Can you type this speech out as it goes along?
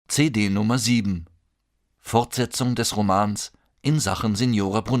CD Nummer 7. Fortsetzung des Romans In Sachen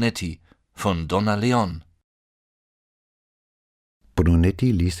Signora Brunetti von Donna Leon.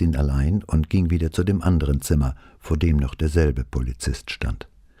 Brunetti ließ ihn allein und ging wieder zu dem anderen Zimmer, vor dem noch derselbe Polizist stand.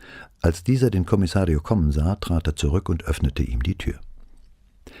 Als dieser den Kommissario kommen sah, trat er zurück und öffnete ihm die Tür.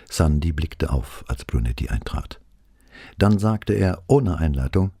 Sandy blickte auf, als Brunetti eintrat. Dann sagte er ohne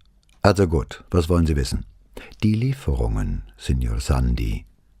Einleitung: »Also gut, was wollen Sie wissen?« »Die Lieferungen, Signor Sandy«,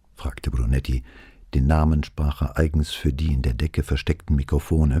 fragte Brunetti. Den Namen sprach er eigens für die in der Decke versteckten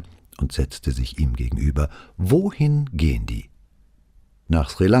Mikrofone und setzte sich ihm gegenüber. »Wohin gehen die?«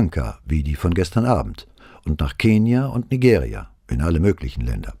 »Nach Sri Lanka, wie die von gestern Abend, und nach Kenia und Nigeria, in alle möglichen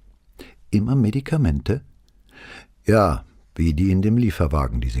Länder.« »Immer Medikamente?« »Ja, wie die in dem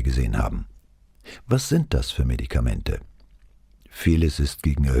Lieferwagen, die Sie gesehen haben.« »Was sind das für Medikamente?« »Vieles ist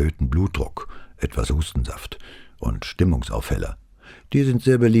gegen erhöhten Blutdruck, etwas Hustensaft und Stimmungsaufheller. Die sind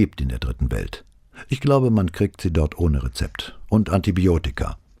sehr beliebt in der dritten Welt. Ich glaube, man kriegt sie dort ohne Rezept. Und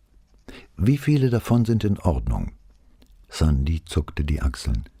Antibiotika.« »Wie viele davon sind in Ordnung?« Sandy zuckte die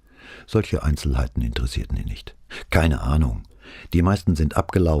Achseln. Solche Einzelheiten interessierten ihn nicht. »Keine Ahnung. Die meisten sind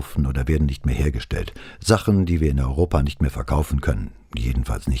abgelaufen oder werden nicht mehr hergestellt. Sachen, die wir in Europa nicht mehr verkaufen können.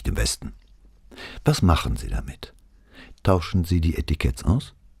 Jedenfalls nicht im Westen.« »Was machen Sie damit? Tauschen Sie die Etiketts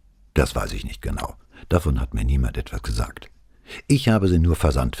aus?« »Das weiß ich nicht genau. Davon hat mir niemand etwas gesagt. Ich habe sie nur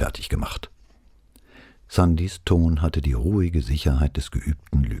versandfertig gemacht.« Sandys Ton hatte die ruhige Sicherheit des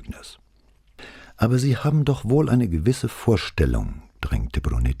geübten Lügners. »Aber Sie haben doch wohl eine gewisse Vorstellung«, drängte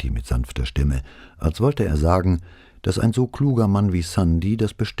Brunetti mit sanfter Stimme, als wollte er sagen, dass ein so kluger Mann wie Sandy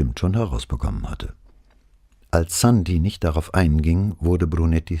das bestimmt schon herausbekommen hatte. Als Sandy nicht darauf einging, wurde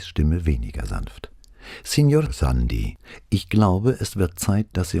Brunettis Stimme weniger sanft. »Signor Sandy, ich glaube, es wird Zeit,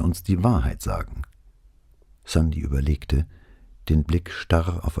 dass Sie uns die Wahrheit sagen.« Sandy überlegte, den Blick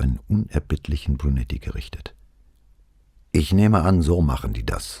starr auf einen unerbittlichen Brunetti gerichtet. »Ich nehme an, so machen die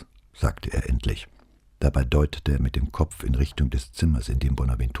das«, sagte er endlich. Dabei deutete er mit dem Kopf in Richtung des Zimmers, in dem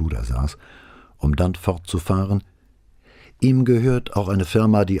Bonaventura saß, um dann fortzufahren: »Ihm gehört auch eine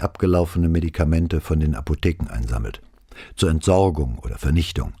Firma, die abgelaufene Medikamente von den Apotheken einsammelt. Zur Entsorgung oder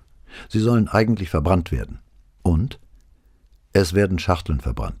Vernichtung. Sie sollen eigentlich verbrannt werden. Und? Es werden Schachteln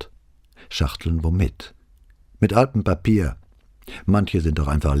verbrannt. Schachteln womit? Mit altem Papier. Manche sind doch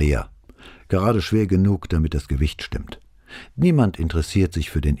einfach leer. Gerade schwer genug, damit das Gewicht stimmt. Niemand interessiert sich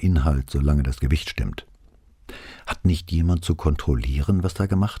für den Inhalt, solange das Gewicht stimmt. Hat nicht jemand zu kontrollieren, was da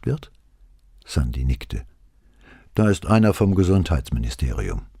gemacht wird?« Sandy nickte. »Da ist einer vom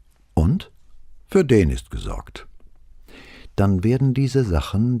Gesundheitsministerium.« »Und? Für den ist gesorgt.« »Dann werden diese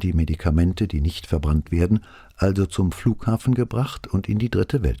Sachen, die Medikamente, die nicht verbrannt werden, also zum Flughafen gebracht und in die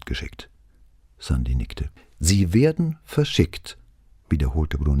dritte Welt geschickt.« Sandy nickte. »Sie werden verschickt«,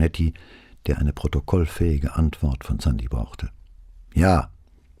 wiederholte Brunetti, der eine protokollfähige Antwort von Sandy brauchte. »Ja,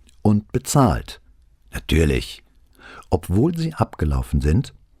 und bezahlt.« »Natürlich. Obwohl sie abgelaufen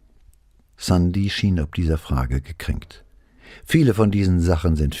sind?« Sandy schien ob dieser Frage gekränkt. »Viele von diesen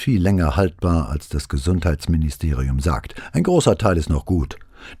Sachen sind viel länger haltbar, als das Gesundheitsministerium sagt. Ein großer Teil ist noch gut.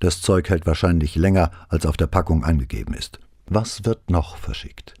 Das Zeug hält wahrscheinlich länger, als auf der Packung angegeben ist. Was wird noch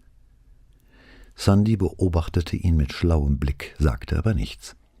verschickt?« Sandy beobachtete ihn mit schlauem Blick, sagte aber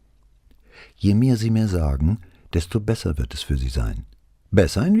nichts. »Je mehr Sie mir sagen, desto besser wird es für Sie sein.«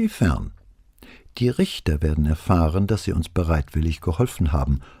 »Besser inwiefern?« »Die Richter werden erfahren, dass Sie uns bereitwillig geholfen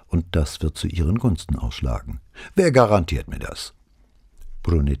haben, und das wird zu Ihren Gunsten ausschlagen.« »Wer garantiert mir das?«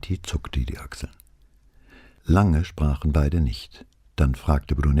 Brunetti zuckte die Achseln. Lange sprachen beide nicht. Dann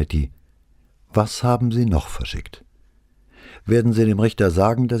fragte Brunetti: »Was haben Sie noch verschickt?« »Werden Sie dem Richter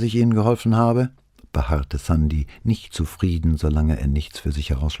sagen, dass ich Ihnen geholfen habe?« beharrte Sandy, nicht zufrieden, solange er nichts für sich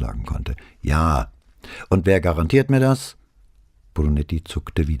herausschlagen konnte. »Ja. Und wer garantiert mir das?« Brunetti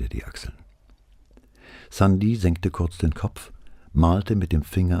zuckte wieder die Achseln. Sandy senkte kurz den Kopf, malte mit dem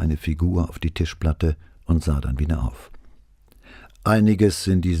Finger eine Figur auf die Tischplatte und sah dann wieder auf. »Einiges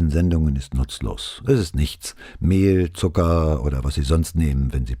in diesen Sendungen ist nutzlos. Es ist nichts. Mehl, Zucker oder was Sie sonst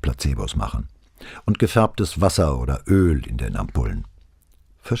nehmen, wenn Sie Placebos machen. Und gefärbtes Wasser oder Öl in den Ampullen.«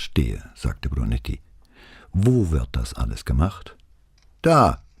 »Verstehe«, sagte Brunetti. »Wo wird das alles gemacht?«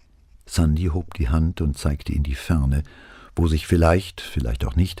 »Da!« Sandy hob die Hand und zeigte in die Ferne, wo sich vielleicht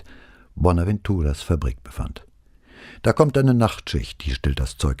auch nicht, Bonaventuras Fabrik befand. »Da kommt eine Nachtschicht, die stellt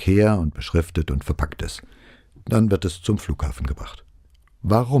das Zeug her und beschriftet und verpackt es. Dann wird es zum Flughafen gebracht.«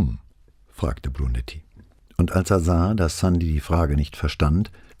 »Warum?« fragte Brunetti. Und als er sah, dass Sandy die Frage nicht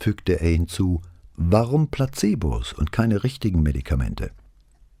verstand, fügte er hinzu: »Warum Placebos und keine richtigen Medikamente?«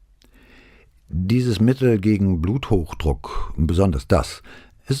 »Dieses Mittel gegen Bluthochdruck, besonders das,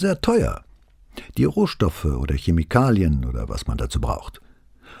 Ist sehr teuer. Die Rohstoffe oder Chemikalien oder was man dazu braucht.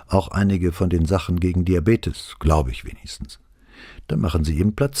 Auch einige von den Sachen gegen Diabetes, glaube ich wenigstens. Dann machen Sie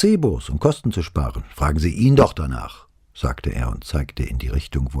eben Placebos, um Kosten zu sparen. Fragen Sie ihn doch danach, sagte er und zeigte in die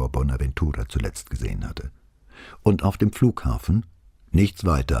Richtung, wo er Bonaventura zuletzt gesehen hatte. Und auf dem Flughafen? Nichts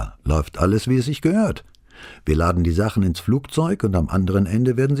weiter, läuft alles, wie es sich gehört. Wir laden die Sachen ins Flugzeug und am anderen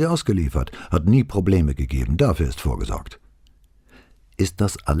Ende werden sie ausgeliefert. Hat nie Probleme gegeben, dafür ist vorgesorgt. »Ist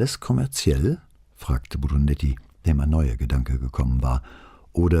das alles kommerziell?« fragte Brunetti, dem ein neuer Gedanke gekommen war.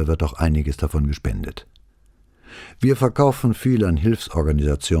 »Oder wird auch einiges davon gespendet?« »Wir verkaufen viel an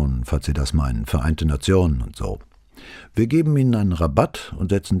Hilfsorganisationen, falls Sie das meinen, Vereinte Nationen und so. Wir geben Ihnen einen Rabatt und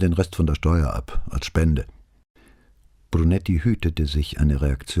setzen den Rest von der Steuer ab, als Spende.« Brunetti hütete sich, eine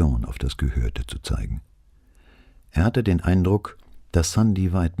Reaktion auf das Gehörte zu zeigen. Er hatte den Eindruck, dass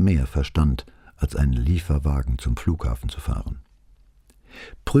Sandy weit mehr verstand, als einen Lieferwagen zum Flughafen zu fahren.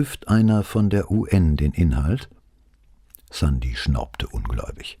 »Prüft einer von der UN den Inhalt?« Sandy schnaubte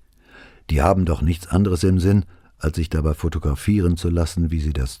ungläubig. »Die haben doch nichts anderes im Sinn, als sich dabei fotografieren zu lassen, wie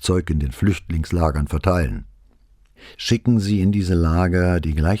sie das Zeug in den Flüchtlingslagern verteilen. Schicken sie in diese Lager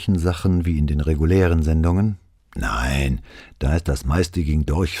die gleichen Sachen wie in den regulären Sendungen?« »Nein, da ist das meiste gegen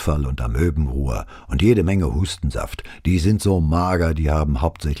Durchfall und Amöbenruhr und jede Menge Hustensaft. Die sind so mager, die haben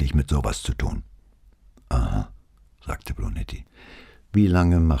hauptsächlich mit sowas zu tun.« »Aha«, sagte Brunetti. »Wie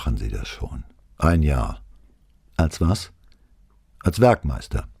lange machen Sie das schon?« »1 Jahr.« »Als was?« »Als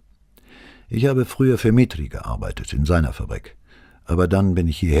Werkmeister. Ich habe früher für Mitri gearbeitet, in seiner Fabrik. Aber dann bin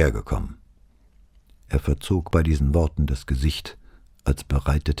ich hierher gekommen.« Er verzog bei diesen Worten das Gesicht, als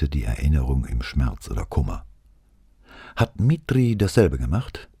bereitete die Erinnerung ihm Schmerz oder Kummer. »Hat Mitri dasselbe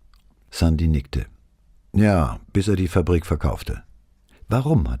gemacht?« Sandy nickte. »Ja, bis er die Fabrik verkaufte.«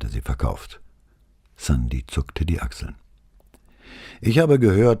 »Warum hat er sie verkauft?« Sandy zuckte die Achseln. »Ich habe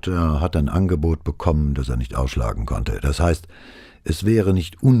gehört, er hat ein Angebot bekommen, das er nicht ausschlagen konnte. Das heißt, es wäre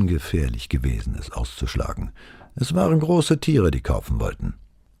nicht ungefährlich gewesen, es auszuschlagen. Es waren große Tiere, die kaufen wollten.«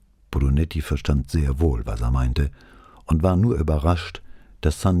 Brunetti verstand sehr wohl, was er meinte, und war nur überrascht,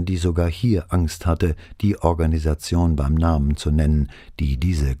 dass Sandy sogar hier Angst hatte, die Organisation beim Namen zu nennen, die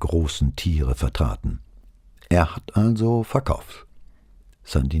diese großen Tiere vertraten. »Er hat also verkauft?«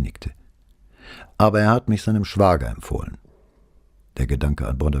 Sandy nickte. »Aber er hat mich seinem Schwager empfohlen.« Der Gedanke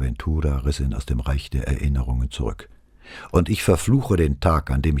an Bonaventura riss ihn aus dem Reich der Erinnerungen zurück. »Und ich verfluche den Tag,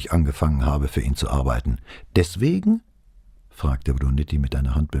 an dem ich angefangen habe, für ihn zu arbeiten. Deswegen?« fragte Brunetti mit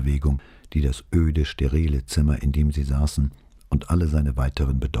einer Handbewegung, die das öde, sterile Zimmer, in dem sie saßen, und alle seine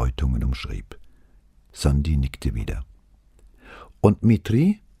weiteren Bedeutungen umschrieb. Sandy nickte wieder. »Und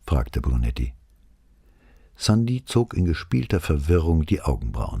Mitri?« fragte Brunetti. Sandy zog in gespielter Verwirrung die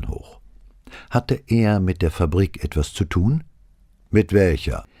Augenbrauen hoch. »Hatte er mit der Fabrik etwas zu tun?« »Mit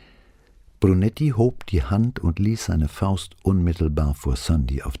welcher?« Brunetti hob die Hand und ließ seine Faust unmittelbar vor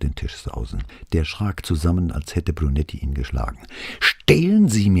Sandy auf den Tisch sausen. Der schrak zusammen, als hätte Brunetti ihn geschlagen. »Stehlen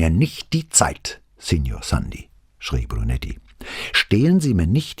Sie mir nicht die Zeit, Signor Sandy«, schrie Brunetti. »Stehlen Sie mir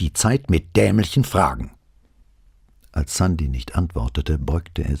nicht die Zeit mit dämlichen Fragen.« Als Sandy nicht antwortete,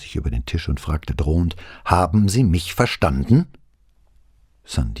 beugte er sich über den Tisch und fragte drohend, »Haben Sie mich verstanden?«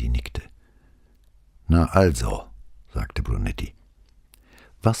 Sandy nickte. »Na also«, sagte Brunetti.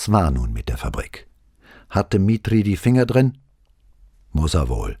 »Was war nun mit der Fabrik? Hatte Mitri die Finger drin?« »Muss er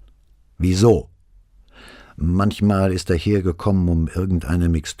wohl.« »Wieso?« »Manchmal ist er hergekommen, um irgendeine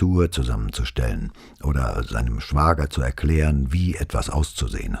Mixtur zusammenzustellen oder seinem Schwager zu erklären, wie etwas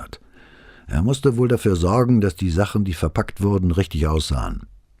auszusehen hat. Er musste wohl dafür sorgen, dass die Sachen, die verpackt wurden, richtig aussahen.«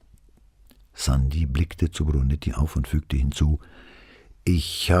 Sandy blickte zu Brunetti auf und fügte hinzu,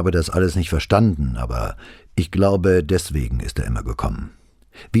 »Ich habe das alles nicht verstanden, aber ich glaube, deswegen ist er immer gekommen.«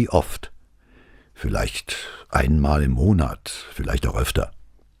 »Wie oft?« »Vielleicht einmal im Monat, vielleicht auch öfter.«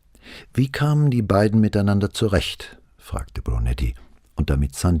 »Wie kamen die beiden miteinander zurecht?« fragte Brunetti, und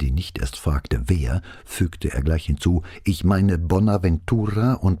damit Sandy nicht erst fragte, wer, fügte er gleich hinzu, »Ich meine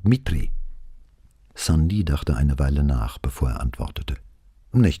Bonaventura und Mitri.« Sandy dachte eine Weile nach, bevor er antwortete.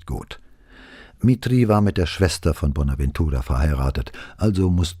 »Nicht gut. Mitri war mit der Schwester von Bonaventura verheiratet, also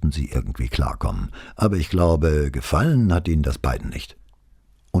mussten sie irgendwie klarkommen. Aber ich glaube, gefallen hat ihnen das beiden nicht.«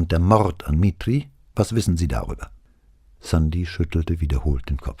 »Und der Mord an Mitri? Was wissen Sie darüber?« Sandy schüttelte wiederholt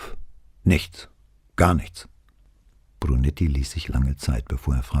den Kopf. »Nichts. Gar nichts.« Brunetti ließ sich lange Zeit,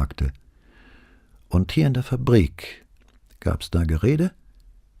 bevor er fragte, »Und hier in der Fabrik, gab's da Gerede?«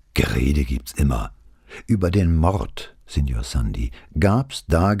 »Gerede gibt's immer. Über den Mord, Signor Sandy, gab's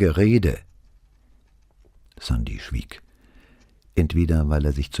da Gerede?« Sandy schwieg. Entweder weil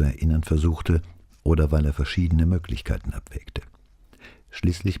er sich zu erinnern versuchte oder weil er verschiedene Möglichkeiten abwägte.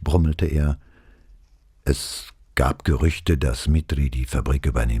 Schließlich brummelte er: »Es gab Gerüchte, dass Mitri die Fabrik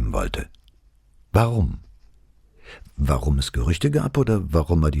übernehmen wollte.« »Warum?« »Warum es Gerüchte gab oder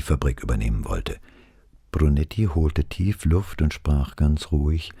warum er die Fabrik übernehmen wollte?« Brunetti holte tief Luft und sprach ganz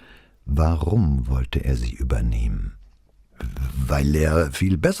ruhig: »Warum wollte er sie übernehmen?« »Weil er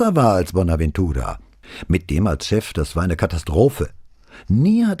viel besser war als Bonaventura. Mit dem als Chef, das war eine Katastrophe.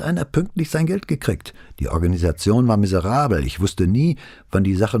 Nie hat einer pünktlich sein Geld gekriegt. Die Organisation war miserabel. Ich wusste nie, wann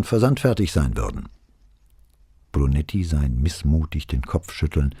die Sachen versandfertig sein würden.« Brunetti sah ihn missmutig den Kopf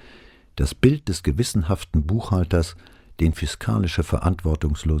schütteln. Das Bild des gewissenhaften Buchhalters, den fiskalische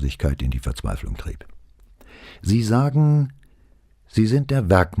Verantwortungslosigkeit in die Verzweiflung trieb. »Sie sagen, Sie sind der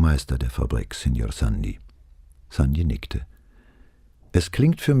Werkmeister der Fabrik, Signor Sandy.« Sandy nickte. »Es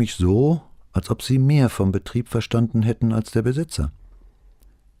klingt für mich so, als ob Sie mehr vom Betrieb verstanden hätten als der Besitzer.«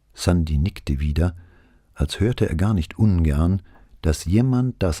 Sandy nickte wieder, als hörte er gar nicht ungern, dass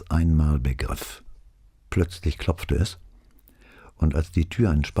jemand das einmal begriff. Plötzlich klopfte es, und als die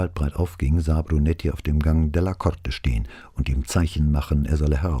Tür einen Spalt breit aufging, sah Brunetti auf dem Gang Della Corte stehen und ihm Zeichen machen, er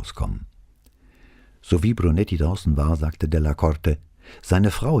solle herauskommen. Sowie Brunetti draußen war, sagte Della Corte: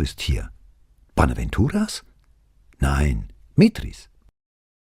 »Seine Frau ist hier.« »Bonaventuras?« »Nein, Mitris.«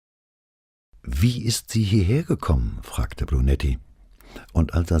 »Wie ist sie hierher gekommen?« fragte Brunetti.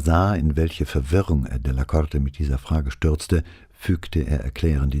 Und als er sah, in welche Verwirrung er Della Corte mit dieser Frage stürzte, fügte er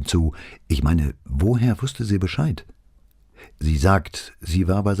erklärend hinzu: »Ich meine, woher wusste sie Bescheid?« »Sie sagt, sie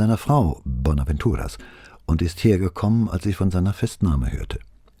war bei seiner Frau, Bonaventuras, und ist hergekommen, als sie von seiner Festnahme hörte.«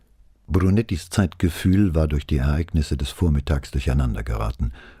 Brunettis Zeitgefühl war durch die Ereignisse des Vormittags durcheinander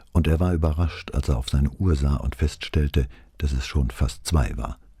geraten, und er war überrascht, als er auf seine Uhr sah und feststellte, dass es schon fast 2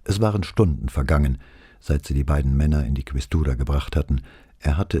 war. Es waren Stunden vergangen, seit sie die beiden Männer in die Questura gebracht hatten.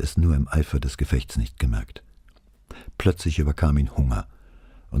 Er hatte es nur im Eifer des Gefechts nicht gemerkt. Plötzlich überkam ihn Hunger,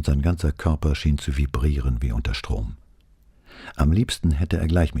 und sein ganzer Körper schien zu vibrieren wie unter Strom. Am liebsten hätte er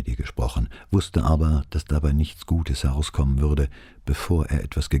gleich mit ihr gesprochen, wusste aber, dass dabei nichts Gutes herauskommen würde, bevor er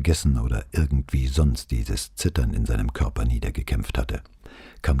etwas gegessen oder irgendwie sonst dieses Zittern in seinem Körper niedergekämpft hatte.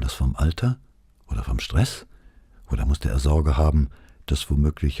 Kam das vom Alter oder vom Stress? Oder musste er Sorge haben, dass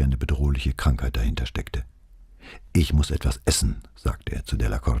womöglich eine bedrohliche Krankheit dahinter steckte? »Ich muss etwas essen«, sagte er zu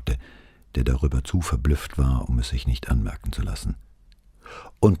Della Corte, der darüber zu verblüfft war, um es sich nicht anmerken zu lassen.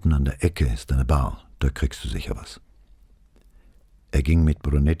 »Unten an der Ecke ist eine Bar, da kriegst du sicher was.« Er ging mit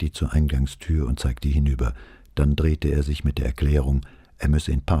Brunetti zur Eingangstür und zeigte hinüber. Dann drehte er sich mit der Erklärung, er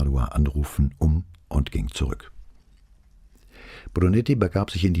müsse in Padua anrufen, und ging zurück. Brunetti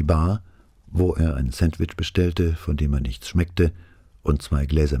begab sich in die Bar, wo er ein Sandwich bestellte, von dem er nichts schmeckte, und 2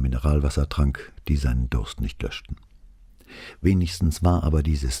 Gläser Mineralwasser trank, die seinen Durst nicht löschten. Wenigstens war aber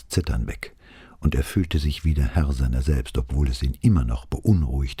dieses Zittern weg, und er fühlte sich wieder Herr seiner selbst, obwohl es ihn immer noch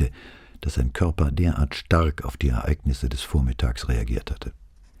beunruhigte, dass sein Körper derart stark auf die Ereignisse des Vormittags reagiert hatte.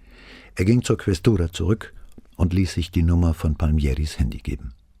 Er ging zur Questura zurück und ließ sich die Nummer von Palmieris Handy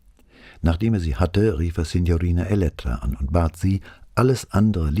geben. Nachdem er sie hatte, rief er Signorina Elettra an und bat sie, alles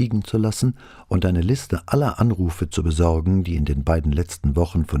andere liegen zu lassen und eine Liste aller Anrufe zu besorgen, die in den beiden letzten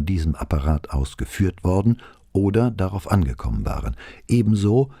Wochen von diesem Apparat aus geführt worden oder darauf angekommen waren,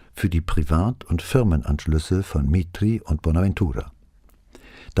 ebenso für die Privat- und Firmenanschlüsse von Mitri und Bonaventura.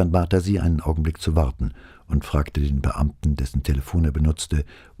 Dann bat er sie, einen Augenblick zu warten und fragte den Beamten, dessen Telefon er benutzte,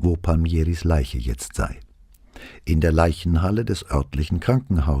 wo Palmieris Leiche jetzt sei. »In der Leichenhalle des örtlichen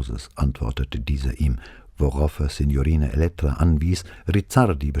Krankenhauses«, antwortete dieser ihm, worauf er Signorina Elettra anwies,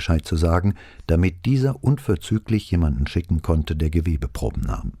 Rizzardi Bescheid zu sagen, damit dieser unverzüglich jemanden schicken konnte, der Gewebeproben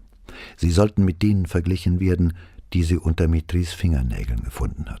nahm. Sie sollten mit denen verglichen werden, die sie unter Mitris Fingernägeln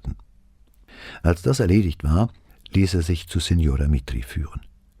gefunden hatten. Als das erledigt war, ließ er sich zu Signora Mitri führen.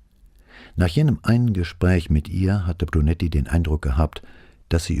 Nach jenem einen Gespräch mit ihr hatte Brunetti den Eindruck gehabt,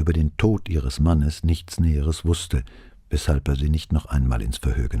 dass sie über den Tod ihres Mannes nichts Näheres wusste, weshalb er sie nicht noch einmal ins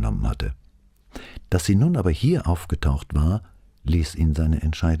Verhör genommen hatte. Dass sie nun aber hier aufgetaucht war, ließ ihn seine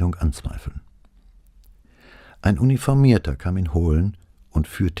Entscheidung anzweifeln. Ein Uniformierter kam ihn holen und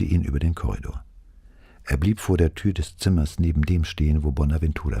führte ihn über den Korridor. Er blieb vor der Tür des Zimmers neben dem stehen, wo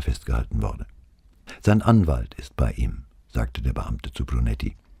Bonaventura festgehalten wurde. »Sein Anwalt ist bei ihm«, sagte der Beamte zu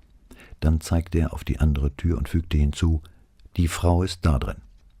Brunetti. Dann zeigte er auf die andere Tür und fügte hinzu, »Die Frau ist da drin.«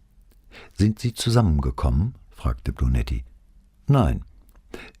 »Sind Sie zusammengekommen?« fragte Brunetti. »Nein,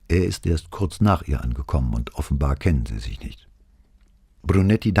 er ist erst kurz nach ihr angekommen und offenbar kennen sie sich nicht.«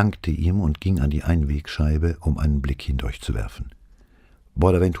 Brunetti dankte ihm und ging an die Einwegscheibe, um einen Blick hindurchzuwerfen.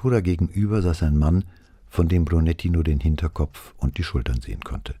 Bonaventura gegenüber saß ein Mann, von dem Brunetti nur den Hinterkopf und die Schultern sehen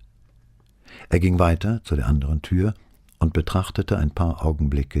konnte. Er ging weiter zu der anderen Tür und betrachtete ein paar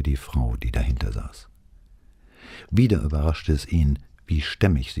Augenblicke die Frau, die dahinter saß. Wieder überraschte es ihn, wie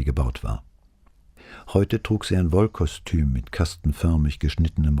stämmig sie gebaut war. Heute trug sie ein Wollkostüm mit kastenförmig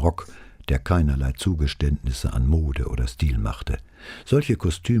geschnittenem Rock, der keinerlei Zugeständnisse an Mode oder Stil machte. Solche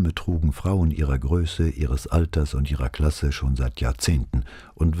Kostüme trugen Frauen ihrer Größe, ihres Alters und ihrer Klasse schon seit Jahrzehnten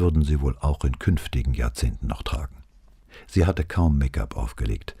und würden sie wohl auch in künftigen Jahrzehnten noch tragen. Sie hatte kaum Make-up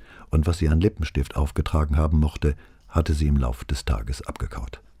aufgelegt, und was sie an Lippenstift aufgetragen haben mochte, hatte sie im Lauf des Tages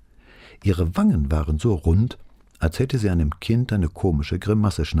abgekaut. Ihre Wangen waren so rund, als hätte sie einem Kind eine komische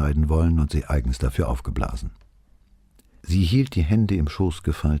Grimasse schneiden wollen und sie eigens dafür aufgeblasen. Sie hielt die Hände im Schoß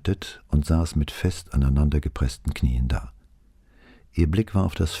gefaltet und saß mit fest aneinander gepressten Knien da. Ihr Blick war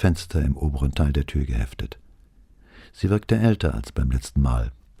auf das Fenster im oberen Teil der Tür geheftet. Sie wirkte älter als beim letzten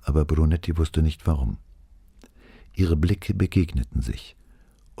Mal, aber Brunetti wusste nicht warum. Ihre Blicke begegneten sich,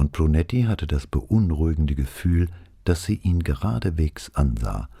 und Brunetti hatte das beunruhigende Gefühl, dass sie ihn geradewegs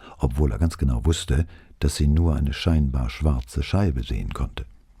ansah, obwohl er ganz genau wusste, dass sie nur eine scheinbar schwarze Scheibe sehen konnte.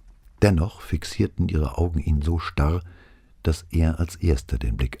 Dennoch fixierten ihre Augen ihn so starr, dass er als erster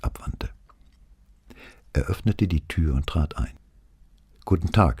den Blick abwandte. Er öffnete die Tür und trat ein.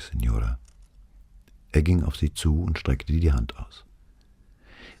 »Guten Tag, Signora.« Er ging auf sie zu und streckte die Hand aus.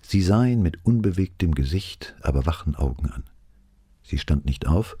 Sie sah ihn mit unbewegtem Gesicht, aber wachen Augen an. Sie stand nicht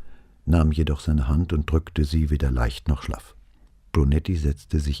auf, nahm jedoch seine Hand und drückte sie weder leicht noch schlaff. Brunetti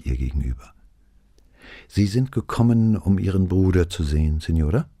setzte sich ihr gegenüber. »Sie sind gekommen, um Ihren Bruder zu sehen,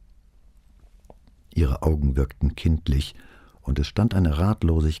 Signora?« Ihre Augen wirkten kindlich, und es stand eine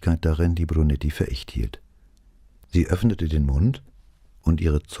Ratlosigkeit darin, die Brunetti für echt hielt. Sie öffnete den Mund, und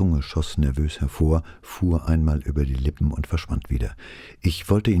ihre Zunge schoss nervös hervor, fuhr einmal über die Lippen und verschwand wieder. »Ich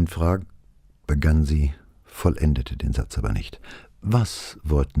wollte ihn fragen«, begann sie, vollendete den Satz aber nicht. »Was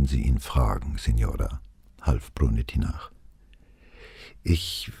wollten Sie ihn fragen, Signora?« half Brunetti nach.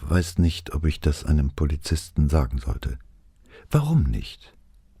 »Ich weiß nicht, ob ich das einem Polizisten sagen sollte.« »Warum nicht?«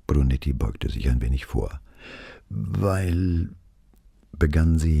 Brunetti beugte sich ein wenig vor. »Weil«,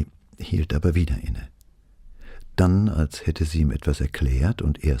 begann sie, hielt aber wieder inne. Dann, als hätte sie ihm etwas erklärt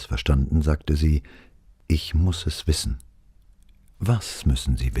und er es verstanden, sagte sie, »Ich muss es wissen.« »Was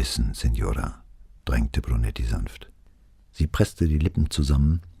müssen Sie wissen, Signora?« drängte Brunetti sanft. Sie presste die Lippen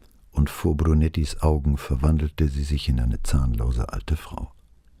zusammen, und vor Brunettis Augen verwandelte sie sich in eine zahnlose alte Frau.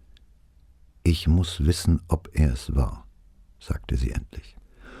 »Ich muss wissen, ob er es war«, sagte sie endlich.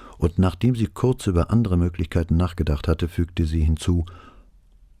 Und nachdem sie kurz über andere Möglichkeiten nachgedacht hatte, fügte sie hinzu,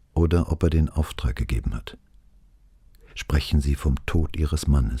 »oder ob er den Auftrag gegeben hat.« »Sprechen Sie vom Tod Ihres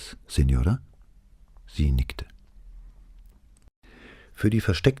Mannes, Signora?« Sie nickte. Für die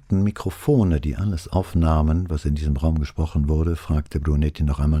versteckten Mikrofone, die alles aufnahmen, was in diesem Raum gesprochen wurde, fragte Brunetti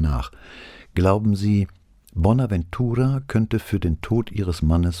noch einmal nach. »Glauben Sie, Bonaventura könnte für den Tod Ihres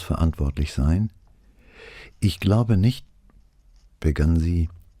Mannes verantwortlich sein?« »Ich glaube nicht«, begann sie,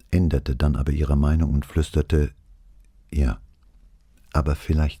 änderte dann aber ihre Meinung und flüsterte, »ja, aber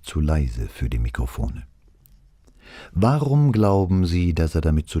vielleicht zu leise für die Mikrofone.« »Warum glauben Sie, dass er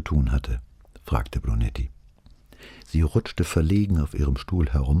damit zu tun hatte?« fragte Brunetti. Sie rutschte verlegen auf ihrem Stuhl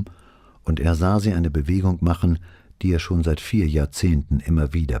herum, und er sah sie eine Bewegung machen, die er schon seit 4 Jahrzehnten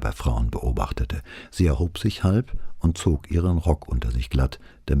immer wieder bei Frauen beobachtete. Sie erhob sich halb und zog ihren Rock unter sich glatt,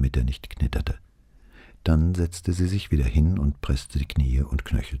 damit er nicht knitterte. Dann setzte sie sich wieder hin und presste die Knie und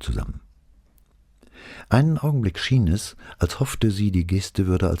Knöchel zusammen. Einen Augenblick schien es, als hoffte sie, die Geste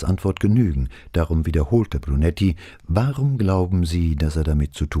würde als Antwort genügen. Darum wiederholte Brunetti, »Warum glauben Sie, dass er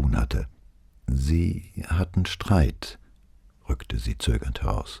damit zu tun hatte?« »Sie hatten Streit«, rückte sie zögernd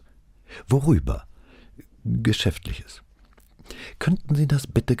heraus. »Worüber?« »Geschäftliches.« »Könnten Sie das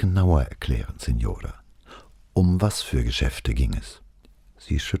bitte genauer erklären, Signora? Um was für Geschäfte ging es?«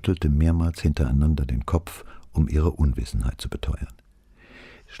 Sie schüttelte mehrmals hintereinander den Kopf, um ihre Unwissenheit zu beteuern.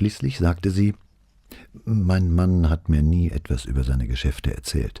 Schließlich sagte sie, »Mein Mann hat mir nie etwas über seine Geschäfte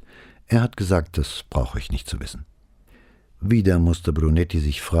erzählt. Er hat gesagt, das brauche ich nicht zu wissen.« Wieder musste Brunetti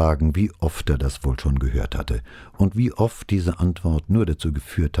sich fragen, wie oft er das wohl schon gehört hatte und wie oft diese Antwort nur dazu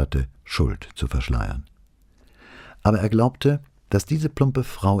geführt hatte, Schuld zu verschleiern. Aber er glaubte, dass diese plumpe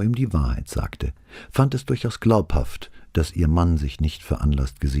Frau ihm die Wahrheit sagte, fand es durchaus glaubhaft, dass ihr Mann sich nicht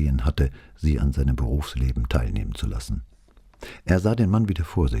veranlasst gesehen hatte, sie an seinem Berufsleben teilnehmen zu lassen. Er sah den Mann wieder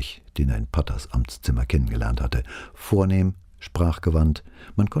vor sich, den er in Patters Amtszimmer kennengelernt hatte, vornehm, sprachgewandt,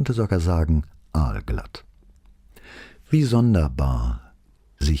 man konnte sogar sagen, aalglatt. Wie sonderbar,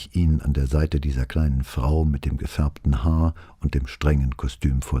 sich ihn an der Seite dieser kleinen Frau mit dem gefärbten Haar und dem strengen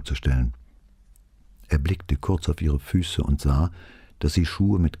Kostüm vorzustellen. Er blickte kurz auf ihre Füße und sah, dass sie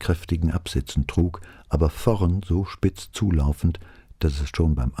Schuhe mit kräftigen Absätzen trug, aber vorn so spitz zulaufend, dass es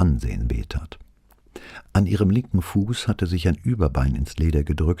schon beim Ansehen wehtat. An ihrem linken Fuß hatte sich ein Überbein ins Leder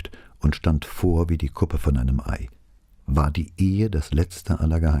gedrückt und stand vor wie die Kuppe von einem Ei. War die Ehe das letzte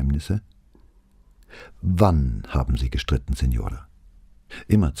aller Geheimnisse? Wann haben Sie gestritten, Signora?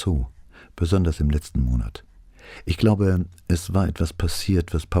 Immerzu, besonders im letzten Monat. Ich glaube, es war etwas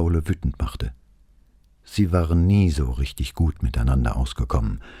passiert, was Paolo wütend machte. Sie waren nie so richtig gut miteinander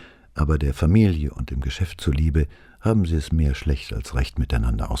ausgekommen, aber der Familie und dem Geschäft zuliebe haben sie es mehr schlecht als recht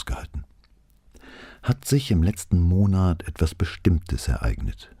miteinander ausgehalten. »Hat sich im letzten Monat etwas Bestimmtes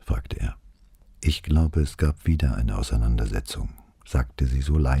ereignet?« fragte er. »Ich glaube, es gab wieder eine Auseinandersetzung«, sagte sie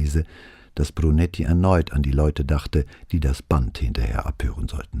so leise, dass Brunetti erneut an die Leute dachte, die das Band hinterher abhören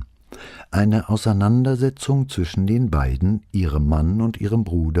sollten. »Eine Auseinandersetzung zwischen den beiden, Ihrem Mann und Ihrem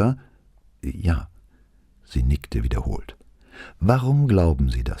Bruder?« »Ja«, sie nickte wiederholt. »Warum glauben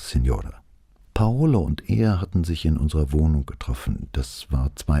Sie das, Signora?« »Paolo und er hatten sich in unserer Wohnung getroffen. Das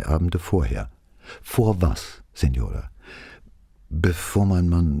war 2 Abende vorher.« »Vor was, Signora?« »Bevor mein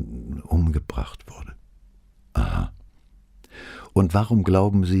Mann umgebracht wurde.« »Aha. Und warum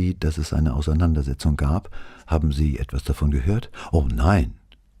glauben Sie, dass es eine Auseinandersetzung gab? Haben Sie etwas davon gehört?« »Oh nein«,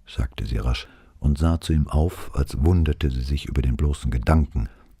 sagte sie rasch und sah zu ihm auf, als wunderte sie sich über den bloßen Gedanken,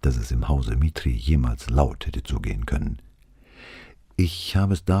 dass es im Hause Mitri jemals laut hätte zugehen können. »Ich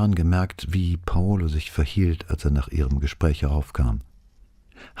habe es daran gemerkt, wie Paolo sich verhielt, als er nach ihrem Gespräch heraufkam.«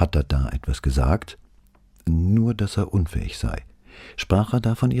 »Hat er da etwas gesagt?« »Nur, dass er unfähig sei.« »Sprach er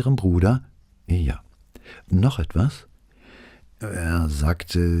da von Ihrem Bruder?« »Ja.« »Noch etwas?« »Er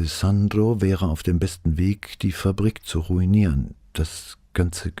sagte, Sandro wäre auf dem besten Weg, die Fabrik zu ruinieren, das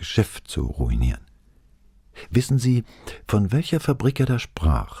ganze Geschäft zu ruinieren.« »Wissen Sie, von welcher Fabrik er da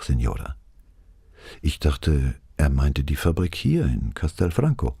sprach, Signora?« »Ich dachte, er meinte die Fabrik hier in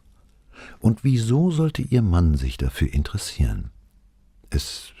Castelfranco.« »Und wieso sollte Ihr Mann sich dafür interessieren?«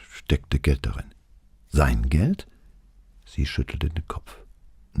 »Es steckte Geld darin.« »Sein Geld?« Sie schüttelte den Kopf.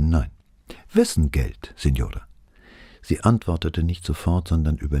 »Nein.« »Wessen Geld, Signora?« Sie antwortete nicht sofort,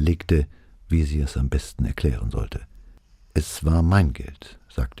 sondern überlegte, wie sie es am besten erklären sollte. »Es war mein Geld«,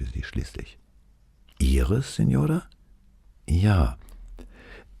 sagte sie schließlich. »Ihres, Signora?« »Ja.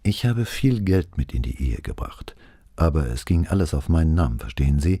 Ich habe viel Geld mit in die Ehe gebracht, aber es ging alles auf meinen Namen,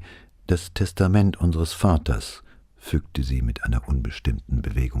 verstehen Sie? Das Testament unseres Vaters«, fügte sie mit einer unbestimmten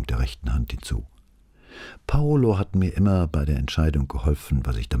Bewegung der rechten Hand hinzu. »Paolo hat mir immer bei der Entscheidung geholfen,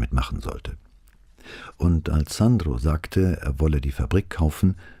 was ich damit machen sollte. Und als Sandro sagte, er wolle die Fabrik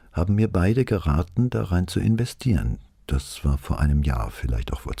kaufen, haben mir beide geraten, da rein zu investieren. Das war vor einem Jahr,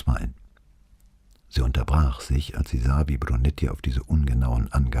 vielleicht auch vor 2. Sie unterbrach sich, als sie sah, wie Brunetti auf diese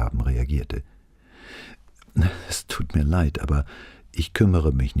ungenauen Angaben reagierte. »Es tut mir leid, aber ich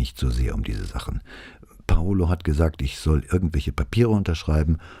kümmere mich nicht so sehr um diese Sachen. Paolo hat gesagt, ich soll irgendwelche Papiere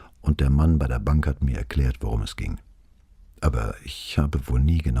unterschreiben, und der Mann bei der Bank hat mir erklärt, worum es ging. Aber ich habe wohl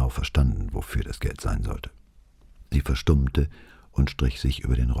nie genau verstanden, wofür das Geld sein sollte.« Sie verstummte und strich sich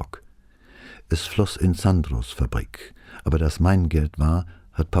über den Rock. »Es floss in Sandros Fabrik, aber dass mein Geld war,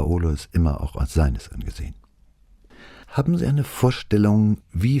 hat Paolo es immer auch als seines angesehen.« »Haben Sie eine Vorstellung,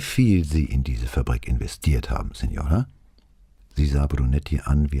 wie viel Sie in diese Fabrik investiert haben, Signora?« Sie sah Brunetti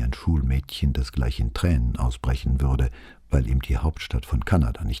an wie ein Schulmädchen, das gleich in Tränen ausbrechen würde, weil ihm die Hauptstadt von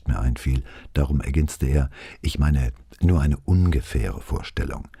Kanada nicht mehr einfiel. Darum ergänzte er, »Ich meine, nur eine ungefähre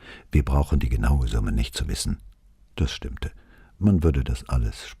Vorstellung. Wir brauchen die genaue Summe nicht zu wissen.« Das stimmte. Man würde das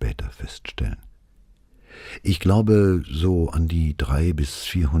alles später feststellen. »Ich glaube, so an die 300 bis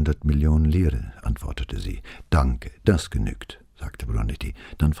 400 Millionen Lire«, antwortete sie. »Danke, das genügt«, sagte Brunetti.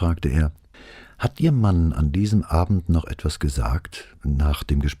 Dann fragte er, »Hat Ihr Mann an diesem Abend noch etwas gesagt, nach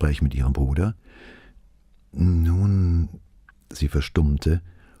dem Gespräch mit Ihrem Bruder?« »Nun«, sie verstummte,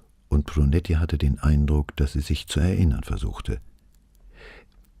 und Brunetti hatte den Eindruck, dass sie sich zu erinnern versuchte.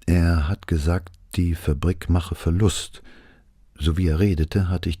 »Er hat gesagt, die Fabrik mache Verlust. So wie er redete,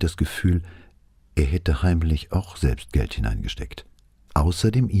 hatte ich das Gefühl, er hätte heimlich auch selbst Geld hineingesteckt.«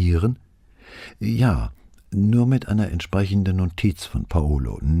 »Außer dem Ihren?« »Ja, nur mit einer entsprechenden Notiz von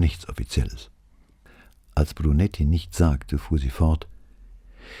Paolo, nichts Offizielles.« Als Brunetti nichts sagte, fuhr sie fort,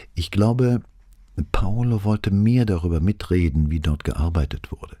 »Ich glaube, Paolo wollte mehr darüber mitreden, wie dort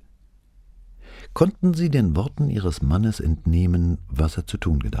gearbeitet wurde.« »Konnten Sie den Worten Ihres Mannes entnehmen, was er zu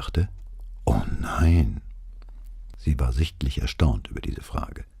tun gedachte?« »Oh nein!« Sie war sichtlich erstaunt über diese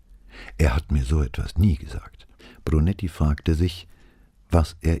Frage. »Er hat mir so etwas nie gesagt.« Brunetti fragte sich,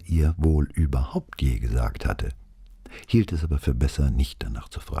 was er ihr wohl überhaupt je gesagt hatte, hielt es aber für besser, nicht danach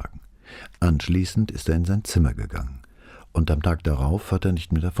zu fragen. Anschließend ist er in sein Zimmer gegangen, und am Tag darauf hat er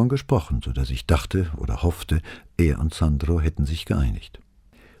nicht mehr davon gesprochen, so dass ich dachte oder hoffte, er und Sandro hätten sich geeinigt.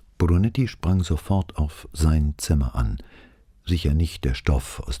 Brunetti sprang sofort auf sein Zimmer an, sicher nicht der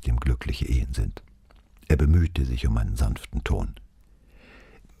Stoff, aus dem glückliche Ehen sind. Er bemühte sich um einen sanften Ton.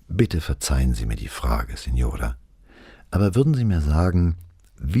 »Bitte verzeihen Sie mir die Frage, Signora, aber würden Sie mir sagen,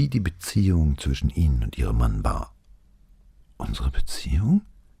 wie die Beziehung zwischen Ihnen und Ihrem Mann war?« »Unsere Beziehung?«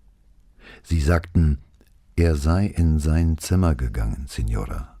 »Sie sagten, er sei in sein Zimmer gegangen,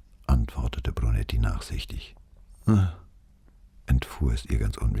 Signora«, antwortete Brunetti nachsichtig. Entfuhr es ihr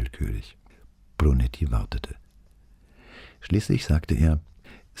ganz unwillkürlich. Brunetti wartete. Schließlich sagte er,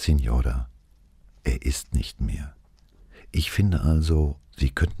 »Signora, er ist nicht mehr. Ich finde also, Sie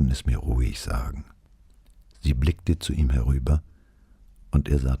könnten es mir ruhig sagen.« Sie blickte zu ihm herüber, und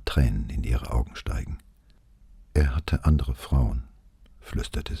er sah Tränen in ihre Augen steigen. »Er hatte andere Frauen«,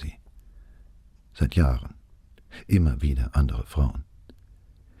 flüsterte sie. »Seit Jahren. Immer wieder andere Frauen.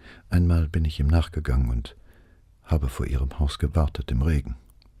 Einmal bin ich ihm nachgegangen und habe vor ihrem Haus gewartet im Regen,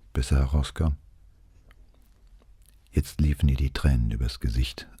 bis er herauskam.« Jetzt liefen ihr die Tränen übers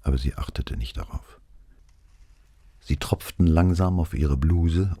Gesicht, aber sie achtete nicht darauf. Sie tropften langsam auf ihre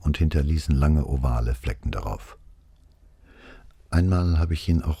Bluse und hinterließen lange ovale Flecken darauf. Einmal habe ich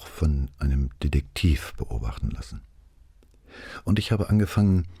ihn auch von einem Detektiv beobachten lassen. Und ich habe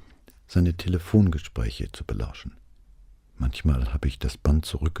angefangen, seine Telefongespräche zu belauschen. Manchmal habe ich das Band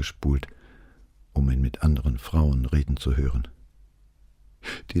zurückgespult, um ihn mit anderen Frauen reden zu hören.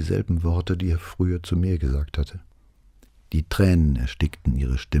 Dieselben Worte, die er früher zu mir gesagt hatte. Die Tränen erstickten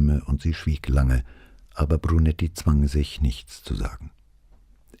ihre Stimme und sie schwieg lange, aber Brunetti zwang sich, nichts zu sagen.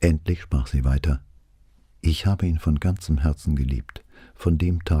 Endlich sprach sie weiter. »Ich habe ihn von ganzem Herzen geliebt, von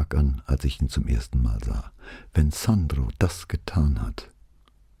dem Tag an, als ich ihn zum ersten Mal sah. Wenn Sandro das getan hat.«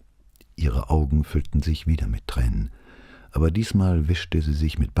 Ihre Augen füllten sich wieder mit Tränen, aber diesmal wischte sie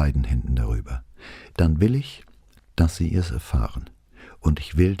sich mit beiden Händen darüber. »Dann will ich, dass Sie es erfahren, und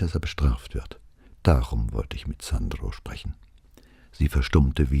ich will, dass er bestraft wird. Darum wollte ich mit Sandro sprechen.« Sie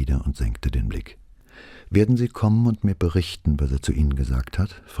verstummte wieder und senkte den Blick. »Werden Sie kommen und mir berichten, was er zu Ihnen gesagt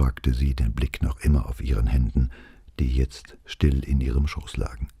hat?« fragte sie, den Blick noch immer auf ihren Händen, die jetzt still in ihrem Schoß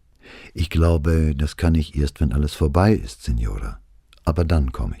lagen. »Ich glaube, das kann ich erst, wenn alles vorbei ist, Signora. Aber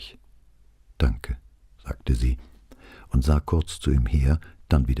dann komme ich.« »Danke«, sagte sie und sah kurz zu ihm her,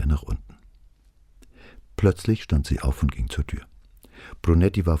 dann wieder nach unten. Plötzlich stand sie auf und ging zur Tür.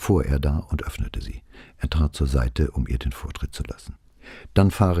 Brunetti war vor ihr da und öffnete sie. Er trat zur Seite, um ihr den Vortritt zu lassen. »Dann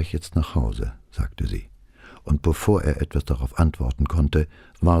fahre ich jetzt nach Hause«, sagte sie. Und bevor er etwas darauf antworten konnte,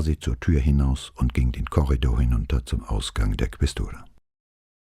 war sie zur Tür hinaus und ging den Korridor hinunter zum Ausgang der Questura.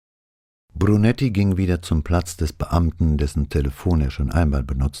 Brunetti ging wieder zum Platz des Beamten, dessen Telefon er schon einmal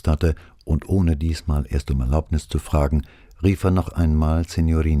benutzt hatte, und ohne diesmal erst um Erlaubnis zu fragen, rief er noch einmal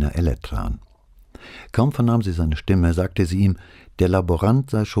Signorina Elettra an. Kaum vernahm sie seine Stimme, sagte sie ihm, der Laborant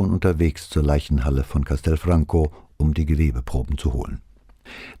sei schon unterwegs zur Leichenhalle von Castelfranco, um die Gewebeproben zu holen.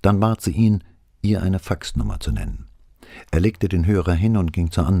 Dann bat sie ihn, ihr eine Faxnummer zu nennen. Er legte den Hörer hin und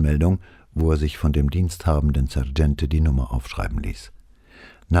ging zur Anmeldung, wo er sich von dem diensthabenden Sergente die Nummer aufschreiben ließ.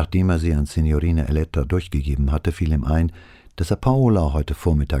 Nachdem er sie an Signorina Elettra durchgegeben hatte, fiel ihm ein, dass er Paola heute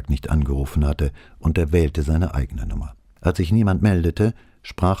Vormittag nicht angerufen hatte, und er wählte seine eigene Nummer. Als sich niemand meldete,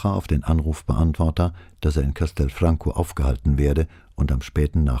 sprach er auf den Anrufbeantworter, dass er in Castelfranco aufgehalten werde und am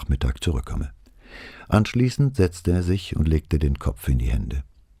späten Nachmittag zurückkomme. Anschließend setzte er sich und legte den Kopf in die Hände.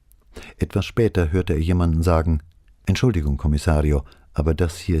 Etwas später hörte er jemanden sagen, »Entschuldigung, Kommissario, aber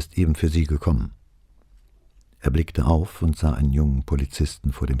das hier ist eben für Sie gekommen.« Er blickte auf und sah einen jungen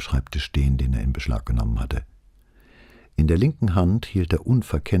Polizisten vor dem Schreibtisch stehen, den er in Beschlag genommen hatte. In der linken Hand hielt er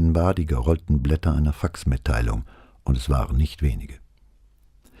unverkennbar die gerollten Blätter einer Faxmitteilung, und es waren nicht wenige.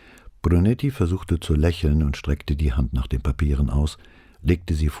 Brunetti versuchte zu lächeln und streckte die Hand nach den Papieren aus,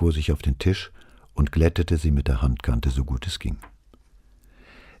 legte sie vor sich auf den Tisch und glättete sie mit der Handkante so gut es ging.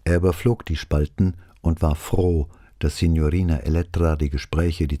 Er überflog die Spalten und war froh, dass Signorina Elettra die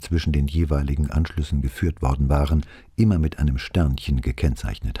Gespräche, die zwischen den jeweiligen Anschlüssen geführt worden waren, immer mit einem Sternchen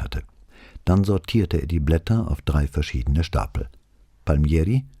gekennzeichnet hatte. Dann sortierte er die Blätter auf 3 verschiedene Stapel: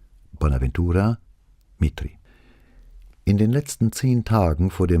 Palmieri, Bonaventura, Mitri. In den letzten 10 Tagen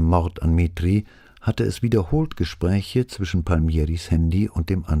vor dem Mord an Mitri hatte es wiederholt Gespräche zwischen Palmieris Handy und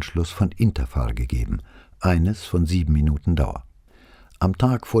dem Anschluss von Interfar gegeben, eines von 7 Minuten Dauer. Am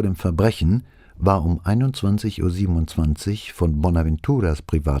Tag vor dem Verbrechen war um 21:27 Uhr von Bonaventuras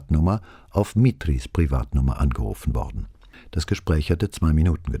Privatnummer auf Mitris Privatnummer angerufen worden. Das Gespräch hatte 2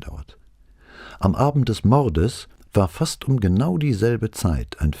 Minuten gedauert. Am Abend des Mordes war fast um genau dieselbe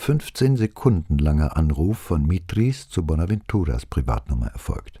Zeit ein 15 Sekunden langer Anruf von Mitris zu Bonaventuras Privatnummer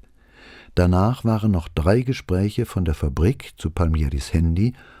erfolgt. Danach waren noch 3 Gespräche von der Fabrik zu Palmieris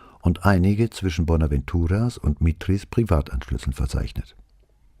Handy und einige zwischen Bonaventuras und Mitris Privatanschlüssen verzeichnet.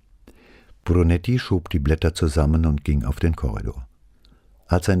 Brunetti schob die Blätter zusammen und ging auf den Korridor.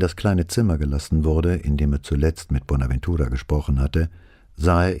 Als er in das kleine Zimmer gelassen wurde, in dem er zuletzt mit Bonaventura gesprochen hatte,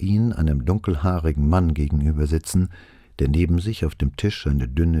 sah er ihn einem dunkelhaarigen Mann gegenüber sitzen, der neben sich auf dem Tisch eine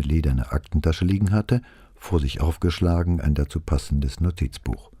dünne lederne Aktentasche liegen hatte, vor sich aufgeschlagen ein dazu passendes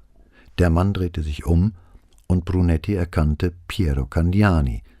Notizbuch. Der Mann drehte sich um, und Brunetti erkannte Piero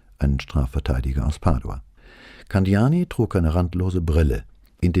Candiani, einen Strafverteidiger aus Padua. Candiani trug eine randlose Brille.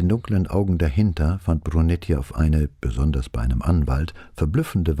 In den dunklen Augen dahinter fand Brunetti auf eine, besonders bei einem Anwalt,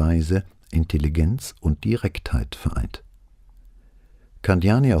 verblüffende Weise Intelligenz und Direktheit vereint.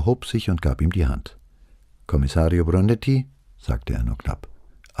 Candiani erhob sich und gab ihm die Hand. »Kommissario Brunetti«, sagte er nur knapp.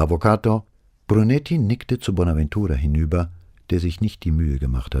 »Avvocato«. Brunetti nickte zu Bonaventura hinüber, der sich nicht die Mühe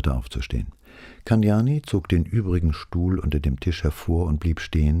gemacht hatte, aufzustehen. Candiani zog den übrigen Stuhl unter dem Tisch hervor und blieb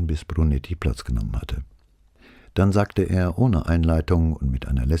stehen, bis Brunetti Platz genommen hatte. Dann sagte er ohne Einleitung und mit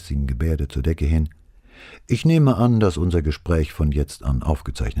einer lässigen Gebärde zur Decke hin: »Ich nehme an, dass unser Gespräch von jetzt an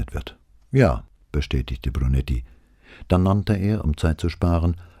aufgezeichnet wird.« »Ja«, bestätigte Brunetti. Dann nannte er, um Zeit zu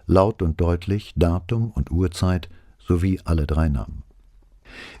sparen, laut und deutlich Datum und Uhrzeit sowie alle 3 Namen.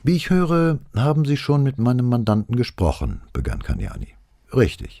 »Wie ich höre, haben Sie schon mit meinem Mandanten gesprochen«, begann Candiani.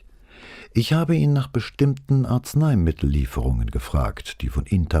 »Richtig. Ich habe ihn nach bestimmten Arzneimittellieferungen gefragt, die von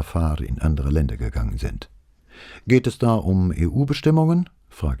Intafar in andere Länder gegangen sind.« »Geht es da um EU-Bestimmungen?«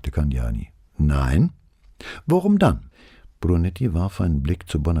 fragte Candiani. »Nein.« »Worum dann?« Brunetti warf einen Blick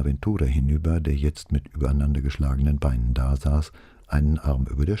zu Bonaventura hinüber, der jetzt mit übereinandergeschlagenen Beinen dasaß, einen Arm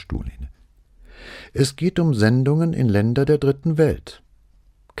über der Stuhllehne. »Es geht um Sendungen in Länder der Dritten Welt.«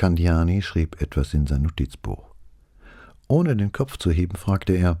 Candiani schrieb etwas in sein Notizbuch. Ohne den Kopf zu heben,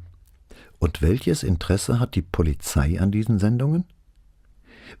 fragte er: »Und welches Interesse hat die Polizei an diesen Sendungen?«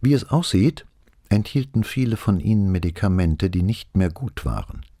 »Wie es aussieht, enthielten viele von ihnen Medikamente, die nicht mehr gut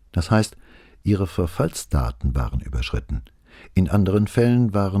waren. Das heißt, ihre Verfallsdaten waren überschritten. In anderen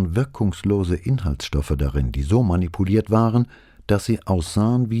Fällen waren wirkungslose Inhaltsstoffe darin, die so manipuliert waren, dass sie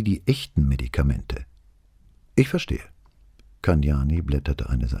aussahen wie die echten Medikamente.« »Ich verstehe.« Candiani blätterte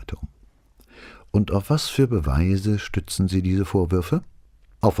eine Seite um. »Und auf was für Beweise stützen Sie diese Vorwürfe?«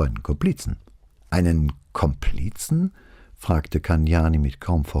 »Auf einen Komplizen.« »Einen Komplizen?« fragte Candiani mit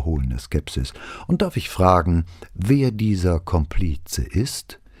kaum verhohlener Skepsis. »Und darf ich fragen, wer dieser Komplize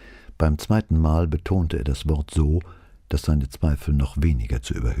ist?« Beim 2. Mal betonte er das Wort so, dass seine Zweifel noch weniger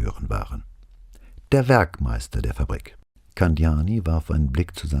zu überhören waren. »Der Werkmeister der Fabrik.« Candiani warf einen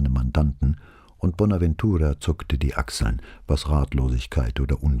Blick zu seinem Mandanten, und Bonaventura zuckte die Achseln, was Ratlosigkeit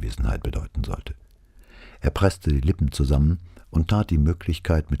oder Unwissenheit bedeuten sollte. Er presste die Lippen zusammen und tat die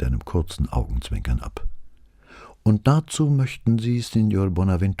Möglichkeit mit einem kurzen Augenzwinkern ab. »Und dazu möchten Sie Signor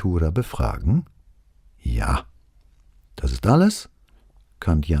Bonaventura befragen?« »Ja.« »Das ist alles?«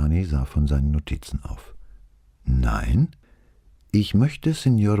 Candiani sah von seinen Notizen auf. »Nein, ich möchte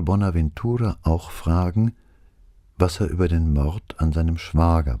Signor Bonaventura auch fragen, was er über den Mord an seinem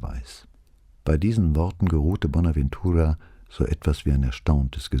Schwager weiß.« Bei diesen Worten geruhte Bonaventura, so etwas wie ein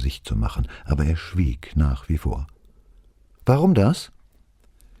erstauntes Gesicht zu machen, aber er schwieg nach wie vor. »Warum das?«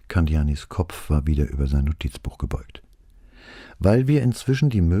 Candianis Kopf war wieder über sein Notizbuch gebeugt. »Weil wir inzwischen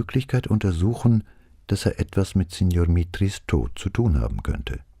die Möglichkeit untersuchen, dass er etwas mit Signor Mitris Tod zu tun haben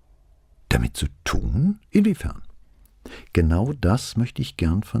könnte.« »Damit zu tun? Inwiefern?« »Genau das möchte ich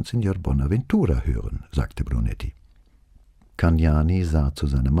gern von Signor Bonaventura hören«, sagte Brunetti. Candiani sah zu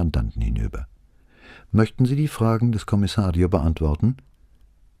seinem Mandanten hinüber. »Möchten Sie die Fragen des Kommissario beantworten?«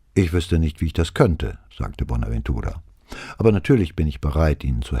 »Ich wüsste nicht, wie ich das könnte«, sagte Bonaventura. »Aber natürlich bin ich bereit,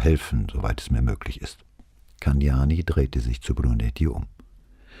 Ihnen zu helfen, soweit es mir möglich ist.« Candiani drehte sich zu Brunetti um.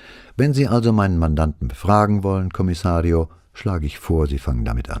 »Wenn Sie also meinen Mandanten befragen wollen, Kommissario, schlage ich vor, Sie fangen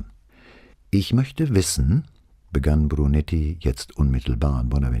damit an.« »Ich möchte wissen«, begann Brunetti jetzt unmittelbar an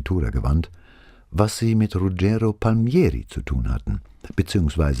Bonaventura gewandt, »was Sie mit Ruggero Palmieri zu tun hatten,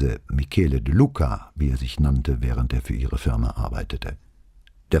 beziehungsweise Michele De Luca, wie er sich nannte, während er für Ihre Firma arbeitete.«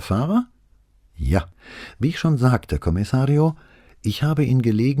 »Der Fahrer?« »Ja, wie ich schon sagte, Kommissario, ich habe ihn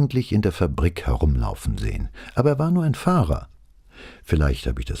gelegentlich in der Fabrik herumlaufen sehen, aber er war nur ein Fahrer. Vielleicht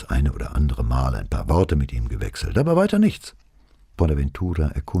habe ich das eine oder andere Mal ein paar Worte mit ihm gewechselt, aber weiter nichts.« Bonaventura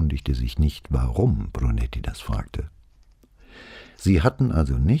erkundigte sich nicht, warum Brunetti das fragte. »Sie hatten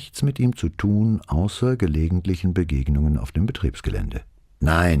also nichts mit ihm zu tun, außer gelegentlichen Begegnungen auf dem Betriebsgelände?«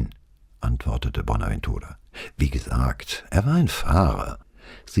 »Nein.« antwortete Bonaventura. »Wie gesagt, er war ein Fahrer.«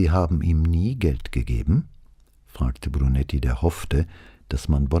 »Sie haben ihm nie Geld gegeben?« fragte Brunetti, der hoffte, dass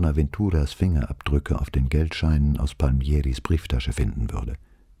man Bonaventuras Fingerabdrücke auf den Geldscheinen aus Palmieris Brieftasche finden würde.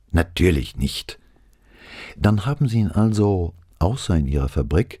 »Natürlich nicht.« »Dann haben Sie ihn also, außer in Ihrer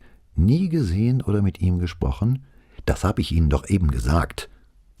Fabrik, nie gesehen oder mit ihm gesprochen?« »Das habe ich Ihnen doch eben gesagt.«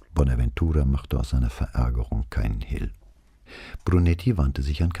 Bonaventura machte aus seiner Verärgerung keinen Hehl. Brunetti wandte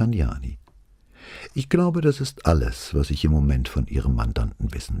sich an Candiani. »Ich glaube, das ist alles, was ich im Moment von Ihrem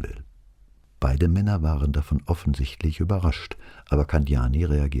Mandanten wissen will.« Beide Männer waren davon offensichtlich überrascht, aber Candiani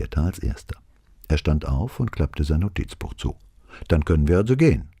reagierte als erster. Er stand auf und klappte sein Notizbuch zu. »Dann können wir also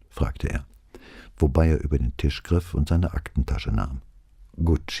gehen?« fragte er, wobei er über den Tisch griff und seine Aktentasche nahm.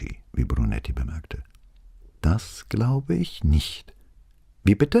 »Gucci«, wie Brunetti bemerkte. »Das glaube ich nicht.«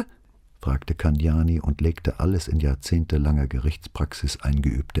 »Wie bitte?« fragte Candiani und legte alles in jahrzehntelanger Gerichtspraxis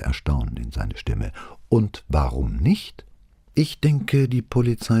eingeübte Erstaunen in seine Stimme. »Und warum nicht?« »Ich denke, die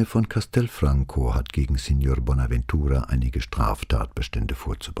Polizei von Castelfranco hat gegen Signor Bonaventura einige Straftatbestände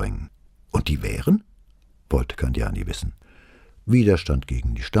vorzubringen.« »Und die wären?« wollte Candiani wissen. »Widerstand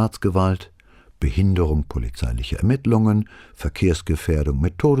gegen die Staatsgewalt, Behinderung polizeilicher Ermittlungen, Verkehrsgefährdung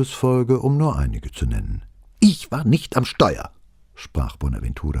mit Todesfolge, um nur einige zu nennen.« »Ich war nicht am Steuer«, sprach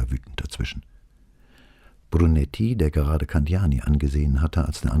Bonaventura wütend dazwischen. Brunetti, der gerade Candiani angesehen hatte,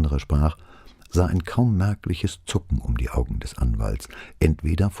 als der andere sprach, sah ein kaum merkliches Zucken um die Augen des Anwalts,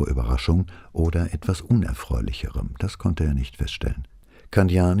 entweder vor Überraschung oder etwas Unerfreulicherem, das konnte er nicht feststellen.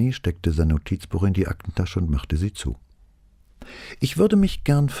 Candiani steckte sein Notizbuch in die Aktentasche und machte sie zu. »Ich würde mich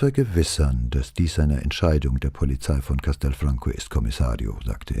gern vergewissern, dass dies eine Entscheidung der Polizei von Castelfranco ist, Kommissario«,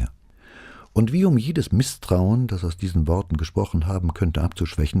 sagte er. Und wie um jedes Misstrauen, das aus diesen Worten gesprochen haben könnte,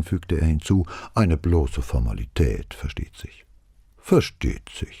 abzuschwächen, fügte er hinzu, »eine bloße Formalität, versteht sich.« »Versteht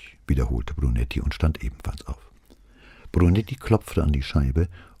sich«, wiederholte Brunetti und stand ebenfalls auf. Brunetti klopfte an die Scheibe,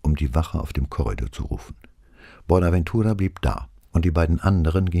 um die Wache auf dem Korridor zu rufen. Bonaventura blieb da, und die beiden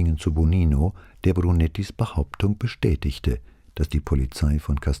anderen gingen zu Bonino, der Brunettis Behauptung bestätigte, dass die Polizei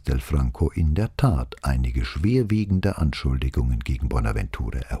von Castelfranco in der Tat einige schwerwiegende Anschuldigungen gegen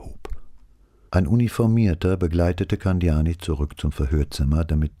Bonaventura erhob. Ein Uniformierter begleitete Candiani zurück zum Verhörzimmer,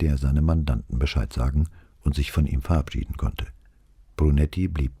 damit der seinem Mandanten Bescheid sagen und sich von ihm verabschieden konnte. Brunetti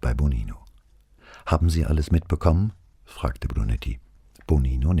blieb bei Bonino. »Haben Sie alles mitbekommen?« fragte Brunetti.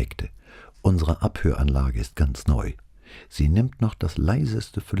 Bonino nickte. »Unsere Abhöranlage ist ganz neu. Sie nimmt noch das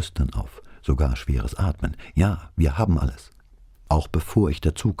leiseste Flüstern auf, sogar schweres Atmen. Ja, wir haben alles.« »Auch bevor ich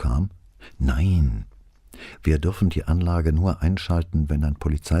dazu kam?« »Nein. Wir dürfen die Anlage nur einschalten, wenn ein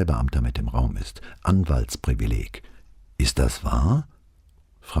Polizeibeamter mit im Raum ist. Anwaltsprivileg.« »Ist das wahr?«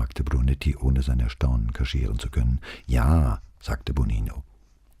 fragte Brunetti, ohne sein Erstaunen kaschieren zu können. »Ja«, sagte Bonino.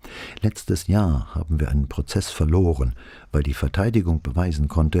 »Letztes Jahr haben wir einen Prozess verloren, weil die Verteidigung beweisen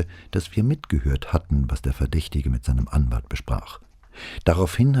konnte, dass wir mitgehört hatten, was der Verdächtige mit seinem Anwalt besprach.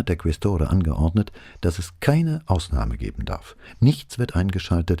 Daraufhin hat der Quästore angeordnet, dass es keine Ausnahme geben darf. Nichts wird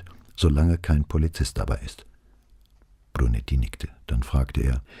eingeschaltet, solange kein Polizist dabei ist.« Brunetti nickte. Dann fragte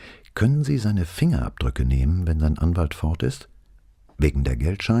er, »Können Sie seine Fingerabdrücke nehmen, wenn sein Anwalt fort ist? Wegen der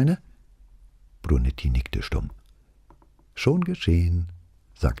Geldscheine?« Brunetti nickte stumm. »Schon geschehen«,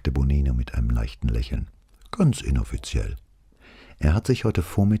 sagte Bonino mit einem leichten Lächeln. »Ganz inoffiziell. Er hat sich heute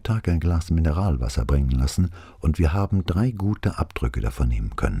Vormittag ein Glas Mineralwasser bringen lassen, und wir haben 3 gute Abdrücke davon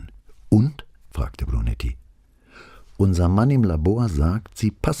nehmen können.« »Und?«, fragte Brunetti. »Unser Mann im Labor sagt,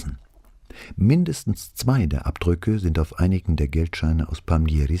 sie passen. Mindestens 2 der Abdrücke sind auf einigen der Geldscheine aus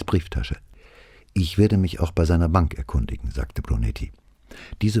Palmieris Brieftasche. Ich werde mich auch bei seiner Bank erkundigen«, sagte Brunetti.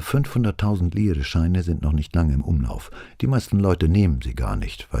 »Diese 500.000 Lire-Scheine sind noch nicht lange im Umlauf. Die meisten Leute nehmen sie gar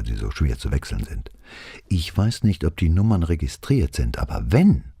nicht, weil sie so schwer zu wechseln sind. Ich weiß nicht, ob die Nummern registriert sind, aber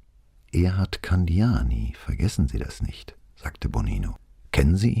wenn...« »Er hat Candiani, vergessen Sie das nicht«, sagte Bonino.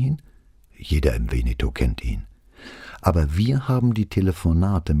 »Kennen Sie ihn?« »Jeder im Veneto kennt ihn.« »Aber wir haben die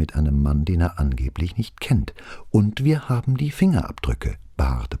Telefonate mit einem Mann, den er angeblich nicht kennt. Und wir haben die Fingerabdrücke«,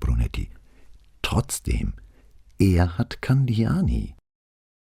 beharrte Brunetti. »Trotzdem, er hat Candiani.«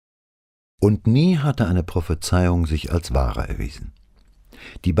 Und nie hatte eine Prophezeiung sich als wahrer erwiesen.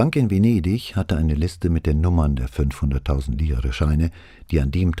 Die Bank in Venedig hatte eine Liste mit den Nummern der 500.000 Lire-Scheine, die an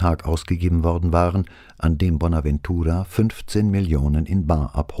dem Tag ausgegeben worden waren, an dem Bonaventura 15 Millionen in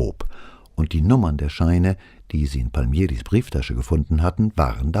bar abhob, und die Nummern der Scheine, die sie in Palmieris Brieftasche gefunden hatten,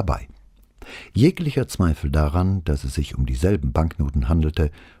 waren dabei. Jeglicher Zweifel daran, dass es sich um dieselben Banknoten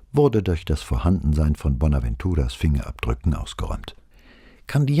handelte, wurde durch das Vorhandensein von Bonaventuras Fingerabdrücken ausgeräumt.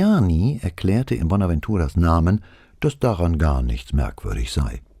 Candiani erklärte in Bonaventuras Namen, dass daran gar nichts merkwürdig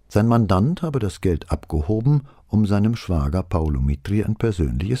sei. Sein Mandant habe das Geld abgehoben, um seinem Schwager Paolo Mitri ein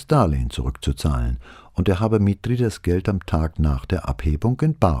persönliches Darlehen zurückzuzahlen, und er habe Mitri das Geld am Tag nach der Abhebung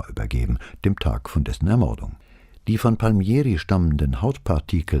in bar übergeben, dem Tag von dessen Ermordung. Die von Palmieri stammenden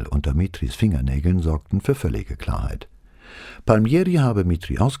Hautpartikel unter Mitris Fingernägeln sorgten für völlige Klarheit. Palmieri habe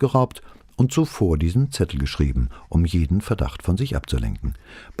Mitri ausgeraubt und zuvor diesen Zettel geschrieben, um jeden Verdacht von sich abzulenken.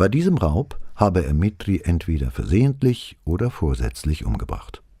 Bei diesem Raub habe er Mitri entweder versehentlich oder vorsätzlich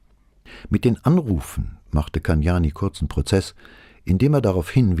umgebracht. Mit den Anrufen machte Candiani kurzen Prozess, indem er darauf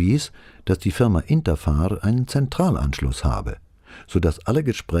hinwies, dass die Firma Interfar einen Zentralanschluss habe, sodass alle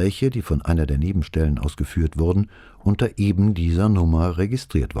Gespräche, die von einer der Nebenstellen aus geführt wurden, unter eben dieser Nummer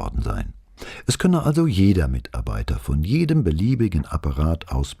registriert worden seien. Es könne also jeder Mitarbeiter von jedem beliebigen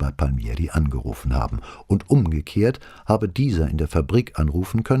Apparat aus bei Palmieri angerufen haben, und umgekehrt habe dieser in der Fabrik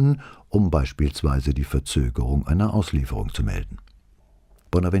anrufen können, um beispielsweise die Verzögerung einer Auslieferung zu melden.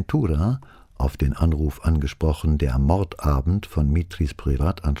 Bonaventura, auf den Anruf angesprochen, der am Mordabend von Mitris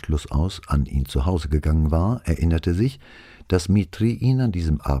Privatanschluss aus an ihn zu Hause gegangen war, erinnerte sich, dass Mitri ihn an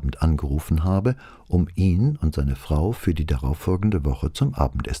diesem Abend angerufen habe, um ihn und seine Frau für die darauffolgende Woche zum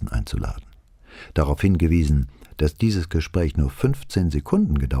Abendessen einzuladen. Darauf hingewiesen, dass dieses Gespräch nur 15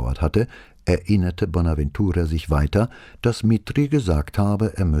 Sekunden gedauert hatte, erinnerte Bonaventura sich weiter, dass Mitri gesagt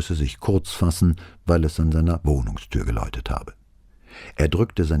habe, er müsse sich kurz fassen, weil es an seiner Wohnungstür geläutet habe. Er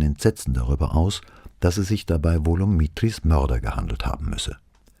drückte sein Entsetzen darüber aus, dass es sich dabei wohl um Mitris Mörder gehandelt haben müsse.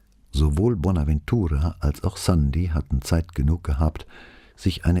 Sowohl Bonaventura als auch Sandy hatten Zeit genug gehabt,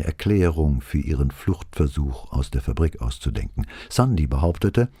 sich eine Erklärung für ihren Fluchtversuch aus der Fabrik auszudenken. Sandy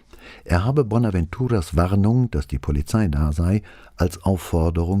behauptete, er habe Bonaventuras Warnung, dass die Polizei da sei, als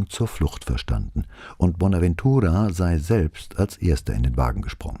Aufforderung zur Flucht verstanden, und Bonaventura sei selbst als erster in den Wagen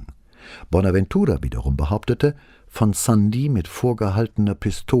gesprungen. Bonaventura wiederum behauptete, von Sandy mit vorgehaltener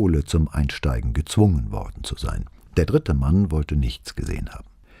Pistole zum Einsteigen gezwungen worden zu sein. Der dritte Mann wollte nichts gesehen haben.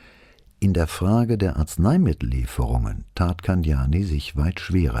 In der Frage der Arzneimittellieferungen tat Candiani sich weit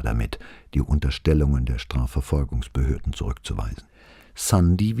schwerer damit, die Unterstellungen der Strafverfolgungsbehörden zurückzuweisen.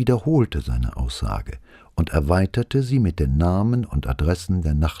 Sandy wiederholte seine Aussage und erweiterte sie mit den Namen und Adressen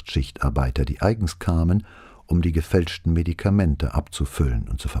der Nachtschichtarbeiter, die eigens kamen, um die gefälschten Medikamente abzufüllen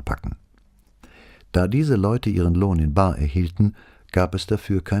und zu verpacken. Da diese Leute ihren Lohn in bar erhielten, gab es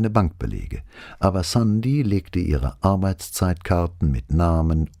dafür keine Bankbelege, aber Sandy legte ihre Arbeitszeitkarten mit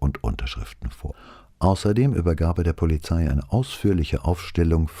Namen und Unterschriften vor. Außerdem übergab er der Polizei eine ausführliche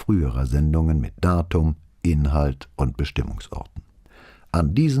Aufstellung früherer Sendungen mit Datum, Inhalt und Bestimmungsorten.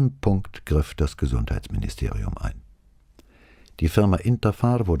 An diesem Punkt griff das Gesundheitsministerium ein. Die Firma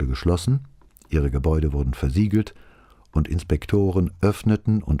Interfar wurde geschlossen, ihre Gebäude wurden versiegelt, und Inspektoren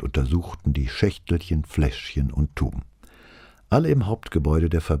öffneten und untersuchten die Schächtelchen, Fläschchen und Tuben. Alle im Hauptgebäude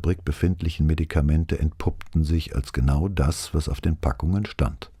der Fabrik befindlichen Medikamente entpuppten sich als genau das, was auf den Packungen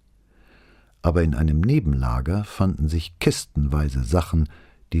stand. Aber in einem Nebenlager fanden sich kistenweise Sachen,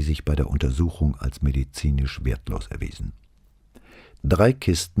 die sich bei der Untersuchung als medizinisch wertlos erwiesen. 3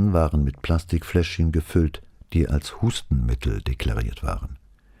 Kisten waren mit Plastikfläschchen gefüllt, die als Hustenmittel deklariert waren.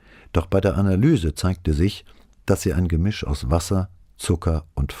 Doch bei der Analyse zeigte sich, dass sie ein Gemisch aus Wasser, Zucker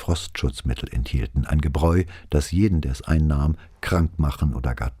und Frostschutzmittel enthielten, ein Gebräu, das jeden, der es einnahm, krank machen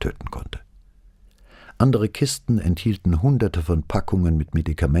oder gar töten konnte. Andere Kisten enthielten Hunderte von Packungen mit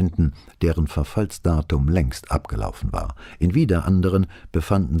Medikamenten, deren Verfallsdatum längst abgelaufen war. In wieder anderen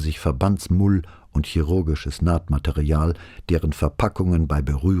befanden sich Verbandsmull und chirurgisches Nahtmaterial, deren Verpackungen bei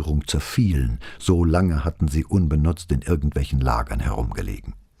Berührung zerfielen, so lange hatten sie unbenutzt in irgendwelchen Lagern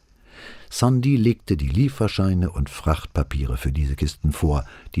herumgelegen. Sandy legte die Lieferscheine und Frachtpapiere für diese Kisten vor,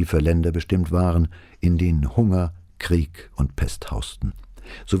 die für Länder bestimmt waren, in denen Hunger, Krieg und Pest hausten,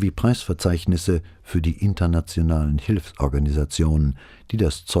 sowie Preisverzeichnisse für die internationalen Hilfsorganisationen, die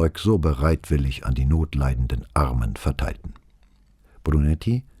das Zeug so bereitwillig an die notleidenden Armen verteilten.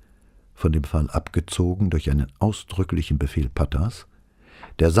 Brunetti, von dem Fall abgezogen durch einen ausdrücklichen Befehl Pattas,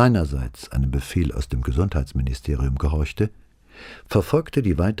 der seinerseits einem Befehl aus dem Gesundheitsministerium gehorchte, verfolgte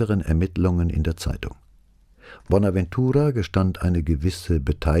die weiteren Ermittlungen in der Zeitung. Bonaventura gestand eine gewisse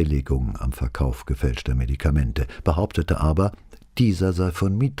Beteiligung am Verkauf gefälschter Medikamente, behauptete aber, dieser sei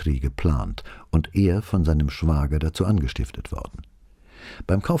von Mitri geplant und er von seinem Schwager dazu angestiftet worden.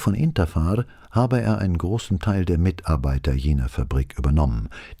 Beim Kauf von Interfar habe er einen großen Teil der Mitarbeiter jener Fabrik übernommen,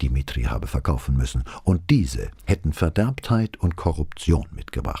 die Mitri habe verkaufen müssen, und diese hätten Verderbtheit und Korruption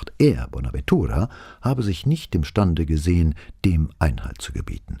mitgebracht. Er, Bonaventura, habe sich nicht imstande gesehen, dem Einhalt zu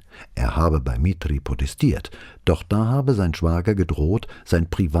gebieten. Er habe bei Mitri protestiert, doch da habe sein Schwager gedroht, sein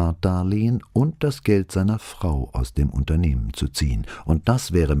Privatdarlehen und das Geld seiner Frau aus dem Unternehmen zu ziehen, und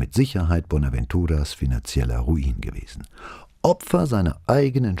das wäre mit Sicherheit Bonaventuras finanzieller Ruin gewesen. Opfer seiner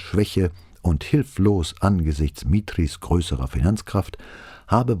eigenen Schwäche und hilflos angesichts Mitris größerer Finanzkraft,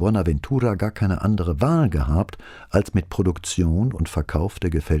 habe Bonaventura gar keine andere Wahl gehabt, als mit Produktion und Verkauf der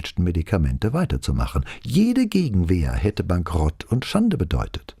gefälschten Medikamente weiterzumachen. Jede Gegenwehr hätte Bankrott und Schande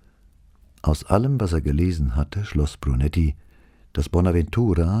bedeutet. Aus allem, was er gelesen hatte, schloss Brunetti, dass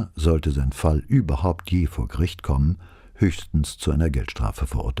Bonaventura, sollte sein Fall überhaupt je vor Gericht kommen, höchstens zu einer Geldstrafe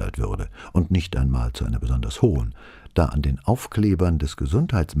verurteilt würde und nicht einmal zu einer besonders hohen, da an den Aufklebern des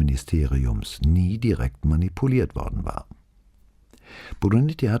Gesundheitsministeriums nie direkt manipuliert worden war.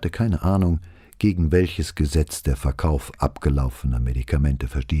 Brunetti hatte keine Ahnung, gegen welches Gesetz der Verkauf abgelaufener Medikamente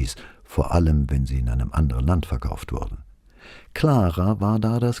verstieß, vor allem wenn sie in einem anderen Land verkauft wurden. Klarer war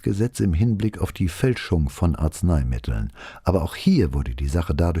da das Gesetz im Hinblick auf die Fälschung von Arzneimitteln, aber auch hier wurde die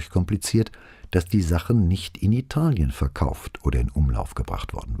Sache dadurch kompliziert, dass die Sachen nicht in Italien verkauft oder in Umlauf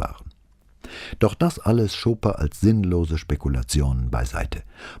gebracht worden waren. Doch das alles schob er als sinnlose Spekulationen beiseite.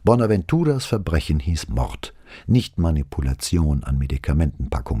 Bonaventuras Verbrechen hieß Mord, nicht Manipulation an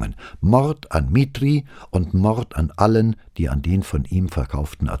Medikamentenpackungen, Mord an Mitri und Mord an allen, die an den von ihm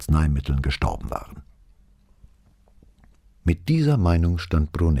verkauften Arzneimitteln gestorben waren. Mit dieser Meinung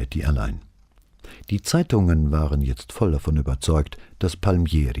stand Brunetti allein. Die Zeitungen waren jetzt voll davon überzeugt, dass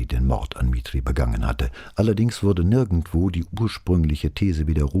Palmieri den Mord an Mitri begangen hatte. Allerdings wurde nirgendwo die ursprüngliche These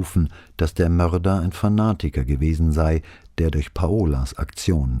widerrufen, dass der Mörder ein Fanatiker gewesen sei, der durch Paolas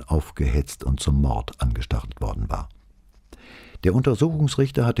Aktionen aufgehetzt und zum Mord angestarrt worden war. Der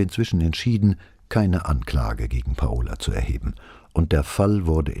Untersuchungsrichter hat inzwischen entschieden, keine Anklage gegen Paola zu erheben, und der Fall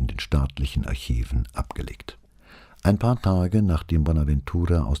wurde in den staatlichen Archiven abgelegt. Ein paar Tage nachdem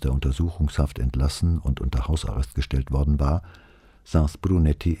Bonaventura aus der Untersuchungshaft entlassen und unter Hausarrest gestellt worden war, saß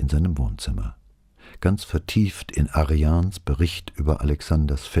Brunetti in seinem Wohnzimmer, ganz vertieft in Arians Bericht über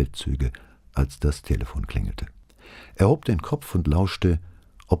Alexanders Feldzüge, als das Telefon klingelte. Er hob den Kopf und lauschte,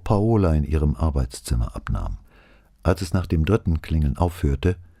 ob Paola in ihrem Arbeitszimmer abnahm. Als es nach dem dritten Klingeln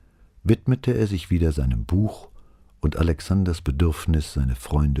aufhörte, widmete er sich wieder seinem Buch und Alexanders Bedürfnis, seine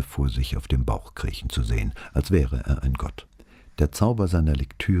Freunde vor sich auf dem Bauch kriechen zu sehen, als wäre er ein Gott. Der Zauber seiner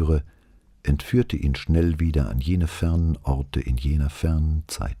Lektüre entführte ihn schnell wieder an jene fernen Orte in jener fernen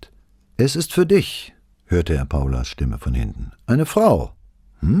Zeit. »Es ist für dich«, hörte er Paolas Stimme von hinten. »Eine Frau.«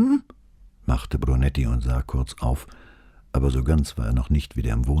 »Hm?« machte Brunetti und sah kurz auf, aber so ganz war er noch nicht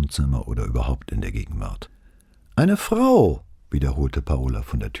wieder im Wohnzimmer oder überhaupt in der Gegenwart. »Eine Frau«, wiederholte Paola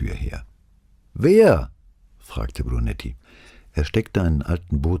von der Tür her. »Wer?« fragte Brunetti. Er steckte einen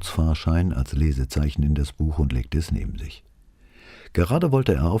alten Bootsfahrschein als Lesezeichen in das Buch und legte es neben sich. Gerade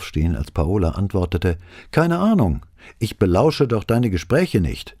wollte er aufstehen, als Paola antwortete, »Keine Ahnung, ich belausche doch deine Gespräche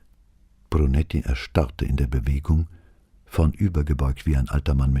nicht.« Brunetti erstarrte in der Bewegung, vornübergebeugt wie ein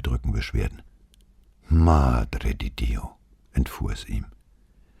alter Mann mit Rückenbeschwerden. »Madre di Dio«, entfuhr es ihm.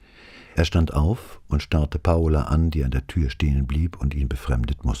 Er stand auf und starrte Paola an, die an der Tür stehen blieb und ihn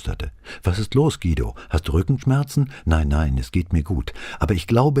befremdet musterte. »Was ist los, Guido? Hast du Rückenschmerzen?« »Nein, es geht mir gut. Aber ich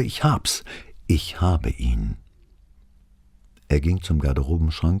glaube, ich hab's. Ich habe ihn.« Er ging zum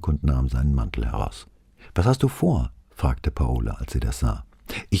Garderobenschrank und nahm seinen Mantel heraus. »Was hast du vor?« fragte Paola, als sie das sah.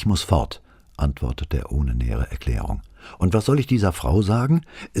 »Ich muss fort«, antwortete er ohne nähere Erklärung. »Und was soll ich dieser Frau sagen?«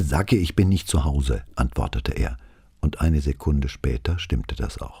 »Sag ihr, ich bin nicht zu Hause«, antwortete er. Und eine Sekunde später stimmte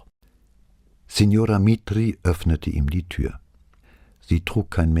das auch. Signora Mitri öffnete ihm die Tür. Sie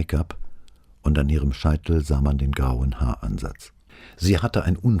trug kein Make-up, und an ihrem Scheitel sah man den grauen Haaransatz. Sie hatte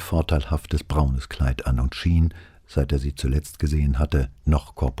ein unvorteilhaftes braunes Kleid an und schien, seit er sie zuletzt gesehen hatte,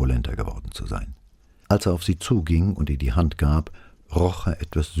 noch korpulenter geworden zu sein. Als er auf sie zuging und ihr die Hand gab, roch er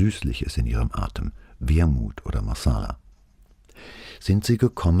etwas Süßliches in ihrem Atem, Wermut oder Marsala. »Sind Sie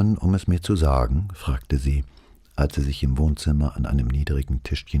gekommen, um es mir zu sagen?« fragte sie, als sie sich im Wohnzimmer an einem niedrigen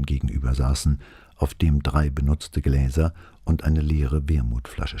Tischchen gegenüber saßen, auf dem 3 benutzte Gläser und eine leere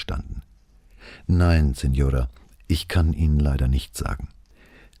Wermutflasche standen. »Nein, Signora, ich kann Ihnen leider nichts sagen.«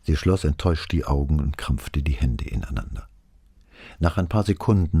 Sie schloss enttäuscht die Augen und krampfte die Hände ineinander. Nach ein paar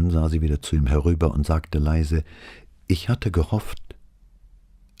Sekunden sah sie wieder zu ihm herüber und sagte leise, »Ich hatte gehofft.«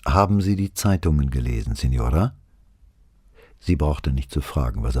 »Haben Sie die Zeitungen gelesen, Signora?« Sie brauchte nicht zu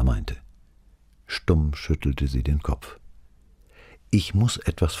fragen, was er meinte. Stumm schüttelte sie den Kopf. »Ich muss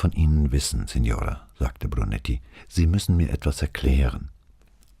etwas von Ihnen wissen, Signora«, sagte Brunetti. »Sie müssen mir etwas erklären.«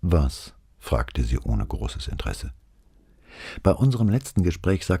 »Was?« fragte sie ohne großes Interesse. »Bei unserem letzten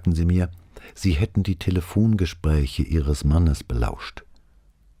Gespräch sagten Sie mir, Sie hätten die Telefongespräche Ihres Mannes belauscht.«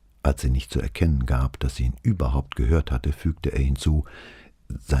 Als sie nicht zu erkennen gab, dass sie ihn überhaupt gehört hatte, fügte er hinzu,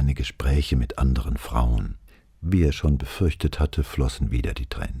 »seine Gespräche mit anderen Frauen.« Wie er schon befürchtet hatte, flossen wieder die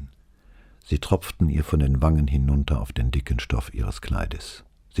Tränen. Sie tropften ihr von den Wangen hinunter auf den dicken Stoff ihres Kleides.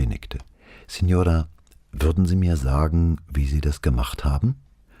 Sie nickte. »Signora, würden Sie mir sagen, wie Sie das gemacht haben?«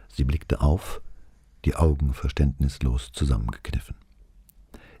 Sie blickte auf, die Augen verständnislos zusammengekniffen.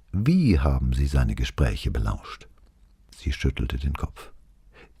 »Wie haben Sie seine Gespräche belauscht?« Sie schüttelte den Kopf.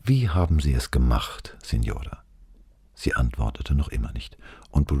 »Wie haben Sie es gemacht, Signora?« Sie antwortete noch immer nicht,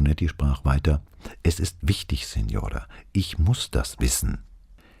 und Brunetti sprach weiter. »Es ist wichtig, Signora, ich muss das wissen.«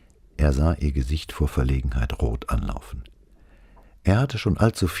 Er sah ihr Gesicht vor Verlegenheit rot anlaufen. Er hatte schon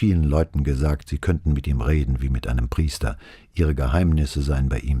allzu vielen Leuten gesagt, sie könnten mit ihm reden wie mit einem Priester, ihre Geheimnisse seien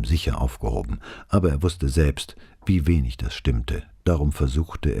bei ihm sicher aufgehoben, aber er wusste selbst, wie wenig das stimmte, darum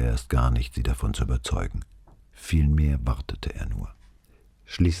versuchte er erst gar nicht, sie davon zu überzeugen. Vielmehr wartete er nur.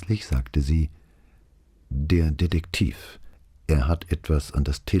 Schließlich sagte sie, »Der Detektiv, er hat etwas an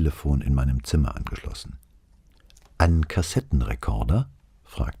das Telefon in meinem Zimmer angeschlossen.« »Einen Kassettenrekorder?«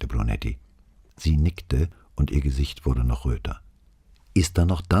 fragte Brunetti. Sie nickte, und ihr Gesicht wurde noch röter. »Ist er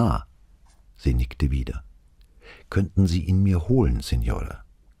noch da?« Sie nickte wieder. »Könnten Sie ihn mir holen, Signora?«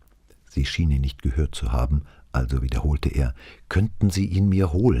 Sie schien ihn nicht gehört zu haben, also wiederholte er, »Könnten Sie ihn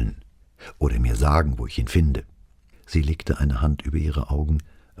mir holen? Oder mir sagen, wo ich ihn finde?« Sie legte eine Hand über ihre Augen,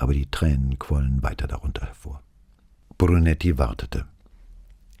 aber die Tränen quollen weiter darunter hervor. Brunetti wartete.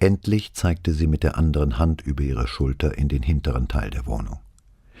 Endlich zeigte sie mit der anderen Hand über ihre Schulter in den hinteren Teil der Wohnung.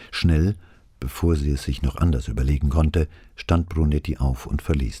 Schnell, bevor sie es sich noch anders überlegen konnte, stand Brunetti auf und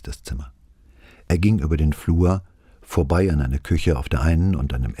verließ das Zimmer. Er ging über den Flur, vorbei an einer Küche auf der einen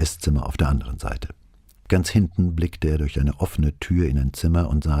und einem Esszimmer auf der anderen Seite. Ganz hinten blickte er durch eine offene Tür in ein Zimmer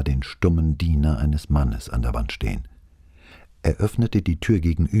und sah den stummen Diener eines Mannes an der Wand stehen. Er öffnete die Tür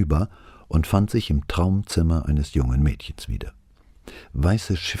gegenüber und fand sich im Traumzimmer eines jungen Mädchens wieder.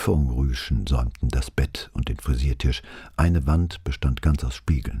 Weiße Chiffonrüschen säumten das Bett und den Frisiertisch, eine Wand bestand ganz aus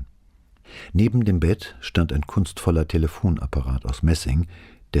Spiegeln. Neben dem Bett stand ein kunstvoller Telefonapparat aus Messing,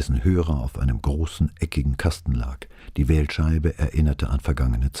 dessen Hörer auf einem großen, eckigen Kasten lag. Die Wählscheibe erinnerte an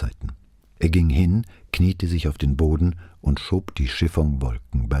vergangene Zeiten. Er ging hin, kniete sich auf den Boden und schob die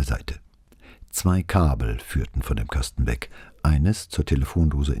Chiffonwolken beiseite. 2 Kabel führten von dem Kasten weg, eines zur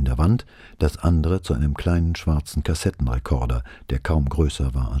Telefondose in der Wand, das andere zu einem kleinen schwarzen Kassettenrekorder, der kaum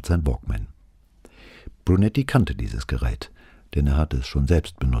größer war als ein Walkman. Brunetti kannte dieses Gerät, denn er hatte es schon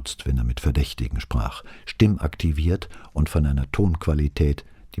selbst benutzt, wenn er mit Verdächtigen sprach, stimmaktiviert und von einer Tonqualität,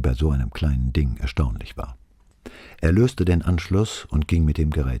 die bei so einem kleinen Ding erstaunlich war. Er löste den Anschluss und ging mit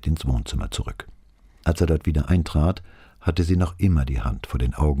dem Gerät ins Wohnzimmer zurück. Als er dort wieder eintrat, hatte sie noch immer die Hand vor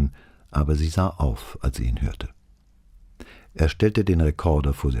den Augen, aber sie sah auf, als sie ihn hörte. Er stellte den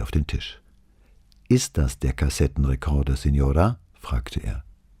Rekorder vor sie auf den Tisch. »Ist das der Kassettenrekorder, Signora?« fragte er.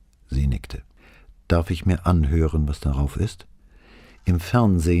 Sie nickte. »Darf ich mir anhören, was darauf ist?« Im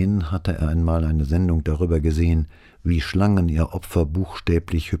Fernsehen hatte er einmal eine Sendung darüber gesehen, wie Schlangen ihr Opfer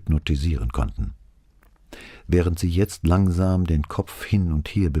buchstäblich hypnotisieren konnten. Während sie jetzt langsam den Kopf hin und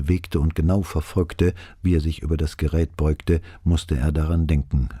her bewegte und genau verfolgte, wie er sich über das Gerät beugte, musste er daran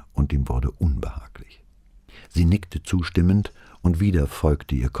denken, und ihm wurde unbehaglich. Sie nickte zustimmend, und wieder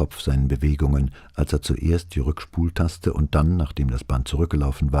folgte ihr Kopf seinen Bewegungen, als er zuerst die Rückspultaste und dann, nachdem das Band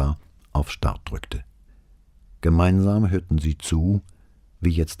zurückgelaufen war, auf Start drückte. Gemeinsam hörten sie zu, wie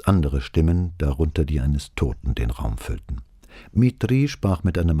jetzt andere Stimmen, darunter die eines Toten, den Raum füllten. Mitri sprach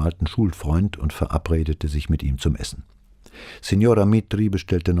mit einem alten Schulfreund und verabredete sich mit ihm zum Essen. Signora Mitri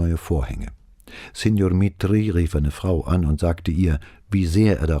bestellte neue Vorhänge. Signor Mitri rief eine Frau an und sagte ihr, wie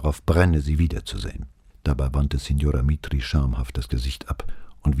sehr er darauf brenne, sie wiederzusehen. Dabei wandte Signora Mitri schamhaft das Gesicht ab,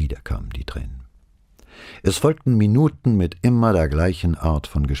 und wieder kamen die Tränen. Es folgten Minuten mit immer der gleichen Art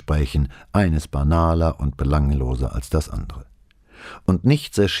von Gesprächen, eines banaler und belangloser als das andere. Und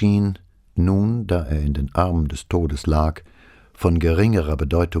nichts erschien, nun, da er in den Armen des Todes lag, von geringerer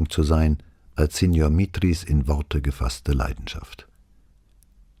Bedeutung zu sein, als Signor Mitris in Worte gefasste Leidenschaft.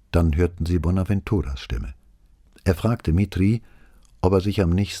 Dann hörten sie Bonaventuras Stimme. Er fragte Mitri, ob er sich am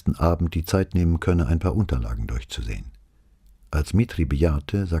nächsten Abend die Zeit nehmen könne, ein paar Unterlagen durchzusehen. Als Mitri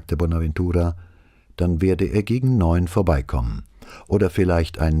bejahte, sagte Bonaventura, dann werde er gegen 9 vorbeikommen oder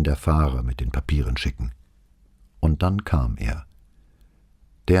vielleicht einen der Fahrer mit den Papieren schicken. Und dann kam er.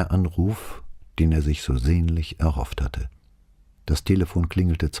 Der Anruf, den er sich so sehnlich erhofft hatte. Das Telefon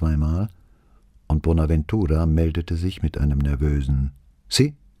klingelte zweimal, und Bonaventura meldete sich mit einem nervösen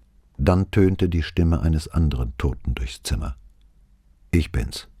 »Si«. Dann tönte die Stimme eines anderen Toten durchs Zimmer. »Ich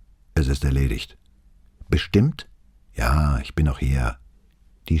bin's. Es ist erledigt.« »Bestimmt?« »Ja, ich bin noch hier.«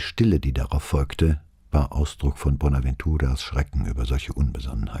 Die Stille, die darauf folgte, war Ausdruck von Bonaventuras Schrecken über solche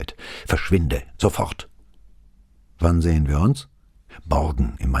Unbesonnenheit. »Verschwinde, sofort!« »Wann sehen wir uns?«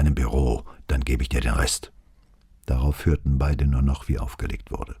 »Morgen in meinem Büro, dann gebe ich dir den Rest.« Darauf hörten beide nur noch, wie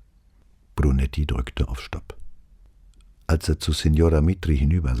aufgelegt wurde. Brunetti drückte auf Stopp. Als er zu Signora Mitri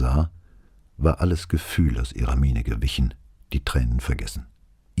hinübersah, war alles Gefühl aus ihrer Miene gewichen, die Tränen vergessen.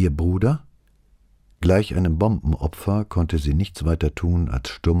 Ihr Bruder? Gleich einem Bombenopfer konnte sie nichts weiter tun, als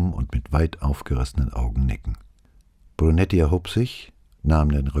stumm und mit weit aufgerissenen Augen nicken. Brunetti erhob sich, nahm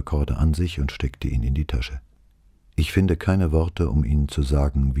den Rekorder an sich und steckte ihn in die Tasche. »Ich finde keine Worte, um Ihnen zu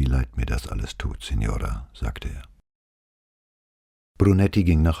sagen, wie leid mir das alles tut, Signora«, sagte er. Brunetti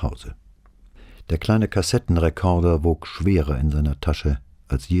ging nach Hause. Der kleine Kassettenrekorder wog schwerer in seiner Tasche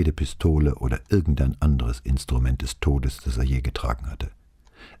als jede Pistole oder irgendein anderes Instrument des Todes, das er je getragen hatte.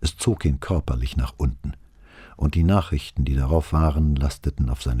 Es zog ihn körperlich nach unten, und die Nachrichten, die darauf waren, lasteten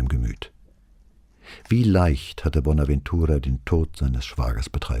auf seinem Gemüt. Wie leicht hatte Bonaventura den Tod seines Schwagers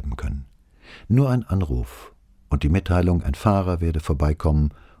betreiben können. Nur ein Anruf und die Mitteilung, ein Fahrer werde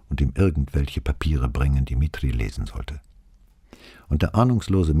vorbeikommen und ihm irgendwelche Papiere bringen, die Mitri lesen sollte. Und der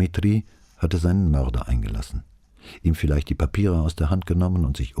ahnungslose Mitri hatte seinen Mörder eingelassen, ihm vielleicht die Papiere aus der Hand genommen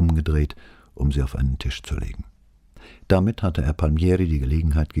und sich umgedreht, um sie auf einen Tisch zu legen. Damit hatte er Palmieri die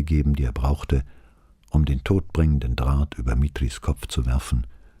Gelegenheit gegeben, die er brauchte, um den todbringenden Draht über Mitris Kopf zu werfen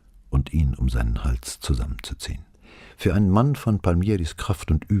und ihn um seinen Hals zusammenzuziehen. Für einen Mann von Palmieris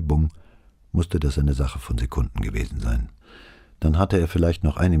Kraft und Übung musste das eine Sache von Sekunden gewesen sein. Dann hatte er vielleicht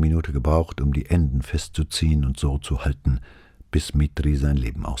noch 1 Minute gebraucht, um die Enden festzuziehen und so zu halten, bis Mitri sein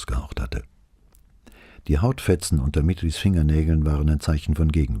Leben ausgehaucht hatte. Die Hautfetzen unter Mitris Fingernägeln waren ein Zeichen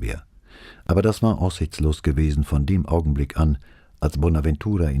von Gegenwehr. Aber das war aussichtslos gewesen von dem Augenblick an, als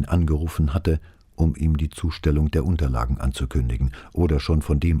Bonaventura ihn angerufen hatte, um ihm die Zustellung der Unterlagen anzukündigen, oder schon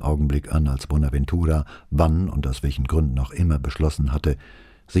von dem Augenblick an, als Bonaventura, wann und aus welchen Gründen auch immer, beschlossen hatte,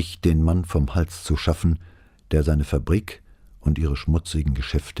 sich den Mann vom Hals zu schaffen, der seine Fabrik und ihre schmutzigen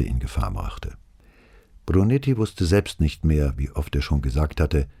Geschäfte in Gefahr brachte. Brunetti wusste selbst nicht mehr, wie oft er schon gesagt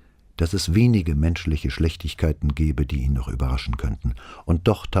hatte, dass es wenige menschliche Schlechtigkeiten gebe, die ihn noch überraschen könnten, und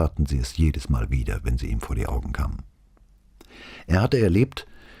doch taten sie es jedes Mal wieder, wenn sie ihm vor die Augen kamen. Er hatte erlebt,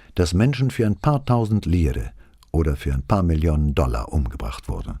 dass Menschen für ein paar tausend Lire oder für ein paar Millionen Dollar umgebracht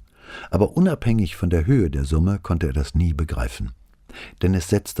wurden. Aber unabhängig von der Höhe der Summe konnte er das nie begreifen. Denn es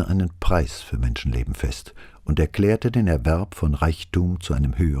setzte einen Preis für Menschenleben fest und erklärte den Erwerb von Reichtum zu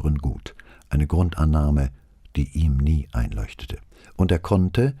einem höheren Gut, eine Grundannahme, die ihm nie einleuchtete. Und er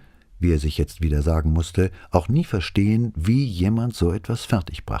konnte, wie er sich jetzt wieder sagen musste, auch nie verstehen, wie jemand so etwas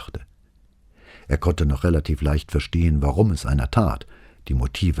fertigbrachte. Er konnte noch relativ leicht verstehen, warum es einer tat. Die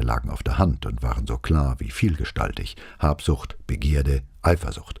Motive lagen auf der Hand und waren so klar wie vielgestaltig: Habsucht, Begierde,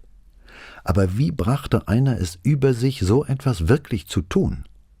 Eifersucht. Aber wie brachte einer es über sich, so etwas wirklich zu tun?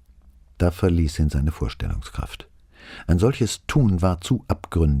 Da verließ ihn seine Vorstellungskraft. Ein solches Tun war zu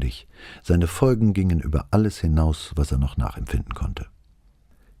abgründig, seine Folgen gingen über alles hinaus, was er noch nachempfinden konnte.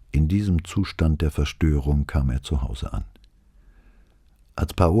 In diesem Zustand der Verstörung kam er zu Hause an.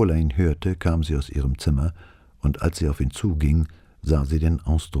 Als Paola ihn hörte, kam sie aus ihrem Zimmer, und als sie auf ihn zuging, sah sie den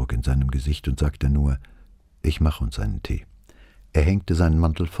Ausdruck in seinem Gesicht und sagte nur: »Ich mache uns einen Tee.« Er hängte seinen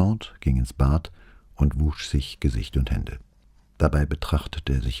Mantel fort, ging ins Bad und wusch sich Gesicht und Hände. Dabei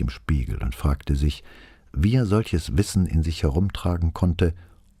betrachtete er sich im Spiegel und fragte sich, wie er solches Wissen in sich herumtragen konnte,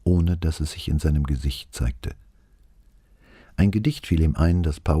 ohne dass es sich in seinem Gesicht zeigte. Ein Gedicht fiel ihm ein,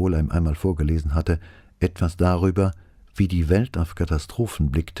 das Paola ihm einmal vorgelesen hatte, etwas darüber, wie die Welt auf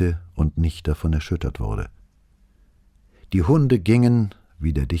Katastrophen blickte und nicht davon erschüttert wurde. Die Hunde gingen,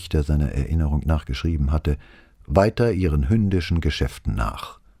 wie der Dichter seiner Erinnerung nachgeschrieben hatte, weiter ihren hündischen Geschäften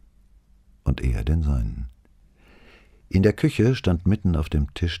nach, und er den seinen. In der Küche stand mitten auf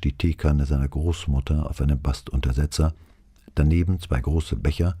dem Tisch die Teekanne seiner Großmutter auf einem Bastuntersetzer, daneben 2 große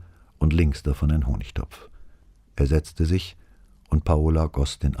Becher und links davon ein Honigtopf. Er setzte sich, und Paola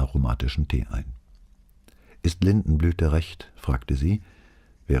goss den aromatischen Tee ein. »Ist Lindenblüte recht?« fragte sie,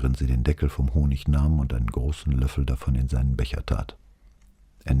 während sie den Deckel vom Honig nahm und einen großen Löffel davon in seinen Becher tat.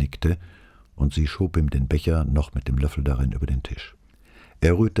 Er nickte, und sie schob ihm den Becher noch mit dem Löffel darin über den Tisch.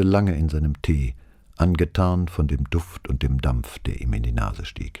 Er rührte lange in seinem Tee, angetan von dem Duft und dem Dampf, der ihm in die Nase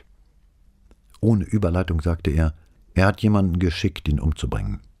stieg. Ohne Überleitung sagte er, er hat jemanden geschickt, ihn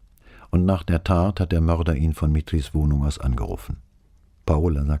umzubringen. und nach der Tat hat der Mörder ihn von Mitris Wohnung aus angerufen.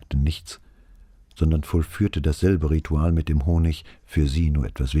 Paola sagte nichts, sondern vollführte dasselbe Ritual mit dem Honig, für sie nur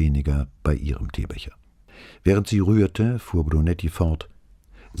etwas weniger, bei ihrem Teebecher. Während sie rührte, fuhr Brunetti fort: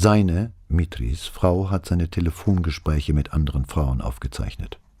 Seine, Mitris, Frau hat seine Telefongespräche mit anderen Frauen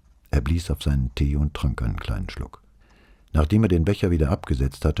aufgezeichnet. Er blies auf seinen Tee und trank einen kleinen Schluck. Nachdem er den Becher wieder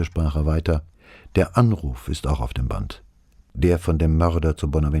abgesetzt hatte, sprach er weiter: Der Anruf ist auch auf dem Band. Der von dem Mörder zu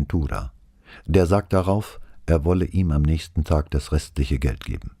Bonaventura. Der sagt darauf, er wolle ihm am nächsten Tag das restliche Geld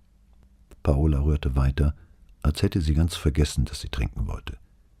geben. Paola rührte weiter, als hätte sie ganz vergessen, dass sie trinken wollte.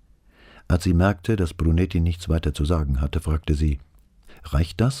 Als sie merkte, dass Brunetti nichts weiter zu sagen hatte, fragte sie: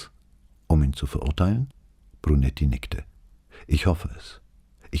 Reicht das, um ihn zu verurteilen? Brunetti nickte. Ich hoffe es.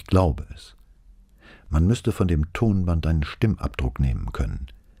 Ich glaube es. Man müsste von dem Tonband einen Stimmabdruck nehmen können.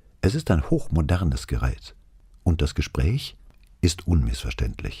 Es ist ein hochmodernes Gerät. Und das Gespräch ist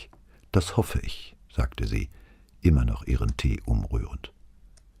unmissverständlich. Das hoffe ich, sagte sie, immer noch ihren Tee umrührend.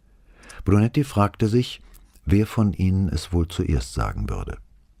 Brunetti fragte sich, wer von ihnen es wohl zuerst sagen würde.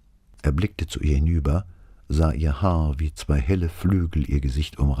 Er blickte zu ihr hinüber, sah ihr Haar wie zwei helle Flügel ihr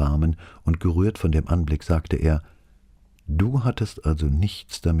Gesicht umrahmen, und gerührt von dem Anblick sagte er: »Du hattest also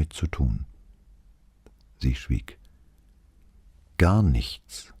nichts damit zu tun?« Sie schwieg. »Gar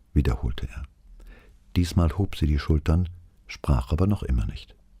nichts«, wiederholte er. Diesmal hob sie die Schultern, sprach aber noch immer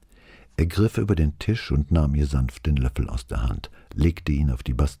nicht. Er griff über den Tisch und nahm ihr sanft den Löffel aus der Hand, legte ihn auf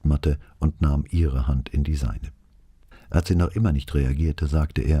die Bastmatte und nahm ihre Hand in die seine. Als sie noch immer nicht reagierte,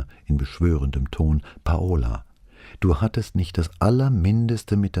 sagte er in beschwörendem Ton: »Paola, du hattest nicht das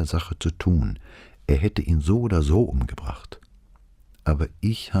Allermindeste mit der Sache zu tun. Er hätte ihn so oder so umgebracht. Aber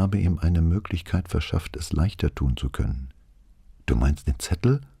ich habe ihm eine Möglichkeit verschafft, es leichter tun zu können.« »Du meinst den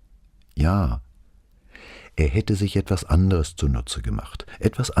Zettel?« »Ja. Er hätte sich etwas anderes zunutze gemacht,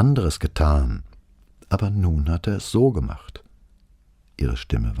 etwas anderes getan. Aber nun hat er es so gemacht.« Ihre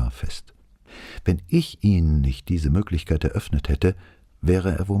Stimme war fest. »Wenn ich Ihnen nicht diese Möglichkeit eröffnet hätte,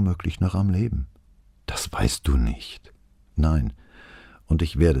 wäre er womöglich noch am Leben.« »Das weißt du nicht.« »Nein, und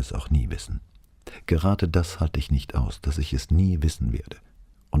ich werde es auch nie wissen. Gerade das halte ich nicht aus, dass ich es nie wissen werde.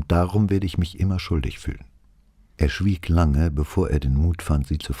 Und darum werde ich mich immer schuldig fühlen.« Er schwieg lange, bevor er den Mut fand,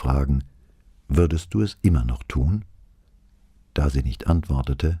 sie zu fragen: »Würdest du es immer noch tun?« Da sie nicht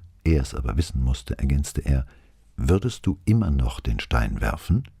antwortete, er es aber wissen musste, ergänzte er: »Würdest du immer noch den Stein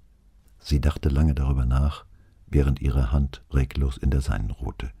werfen?« Sie dachte lange darüber nach, während ihre Hand reglos in der seinen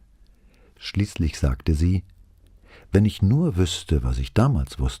ruhte. Schließlich sagte sie: »Wenn ich nur wüsste, was ich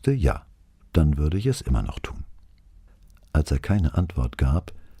damals wusste, ja, dann würde ich es immer noch tun.« Als er keine Antwort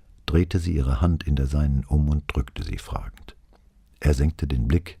gab, drehte sie ihre Hand in der seinen um und drückte sie fragend. Er senkte den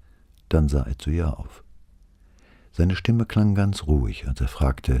Blick, dann sah er zu ihr auf. Seine Stimme klang ganz ruhig, als er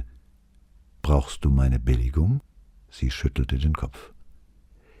fragte: »Brauchst du meine Billigung?« Sie schüttelte den Kopf.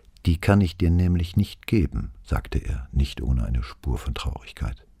 »Die kann ich dir nämlich nicht geben«, sagte er, nicht ohne eine Spur von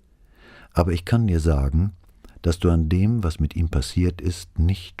Traurigkeit. »Aber ich kann dir sagen, dass du an dem, was mit ihm passiert ist,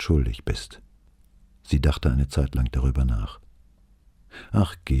 nicht schuldig bist.« Sie dachte eine Zeit lang darüber nach.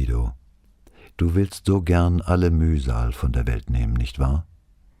 »Ach, Guido, du willst so gern alle Mühsal von der Welt nehmen, nicht wahr?«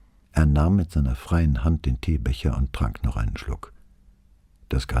 Er nahm mit seiner freien Hand den Teebecher und trank noch einen Schluck.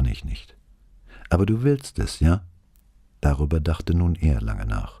 »Das kann ich nicht.« »Aber du willst es, ja?« Darüber dachte nun er lange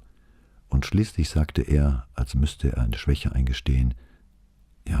nach. Und schließlich sagte er, als müsste er eine Schwäche eingestehen: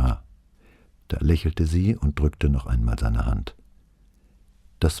 »Ja.« Da lächelte sie und drückte noch einmal seine Hand.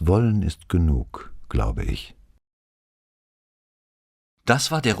 »Das Wollen ist genug, glaube ich.«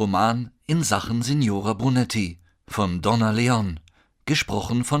 Das war der Roman In Sachen Signora Brunetti von Donna Leon,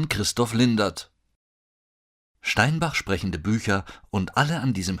 gesprochen von Christoph Lindert. Steinbach sprechende Bücher und alle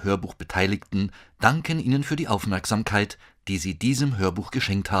an diesem Hörbuch Beteiligten danken Ihnen für die Aufmerksamkeit, die Sie diesem Hörbuch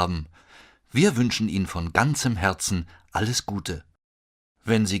geschenkt haben. Wir wünschen Ihnen von ganzem Herzen alles Gute.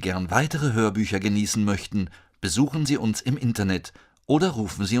 Wenn Sie gern weitere Hörbücher genießen möchten, besuchen Sie uns im Internet oder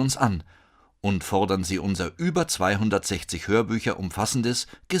rufen Sie uns an und fordern Sie unser über 260 Hörbücher umfassendes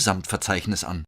Gesamtverzeichnis an.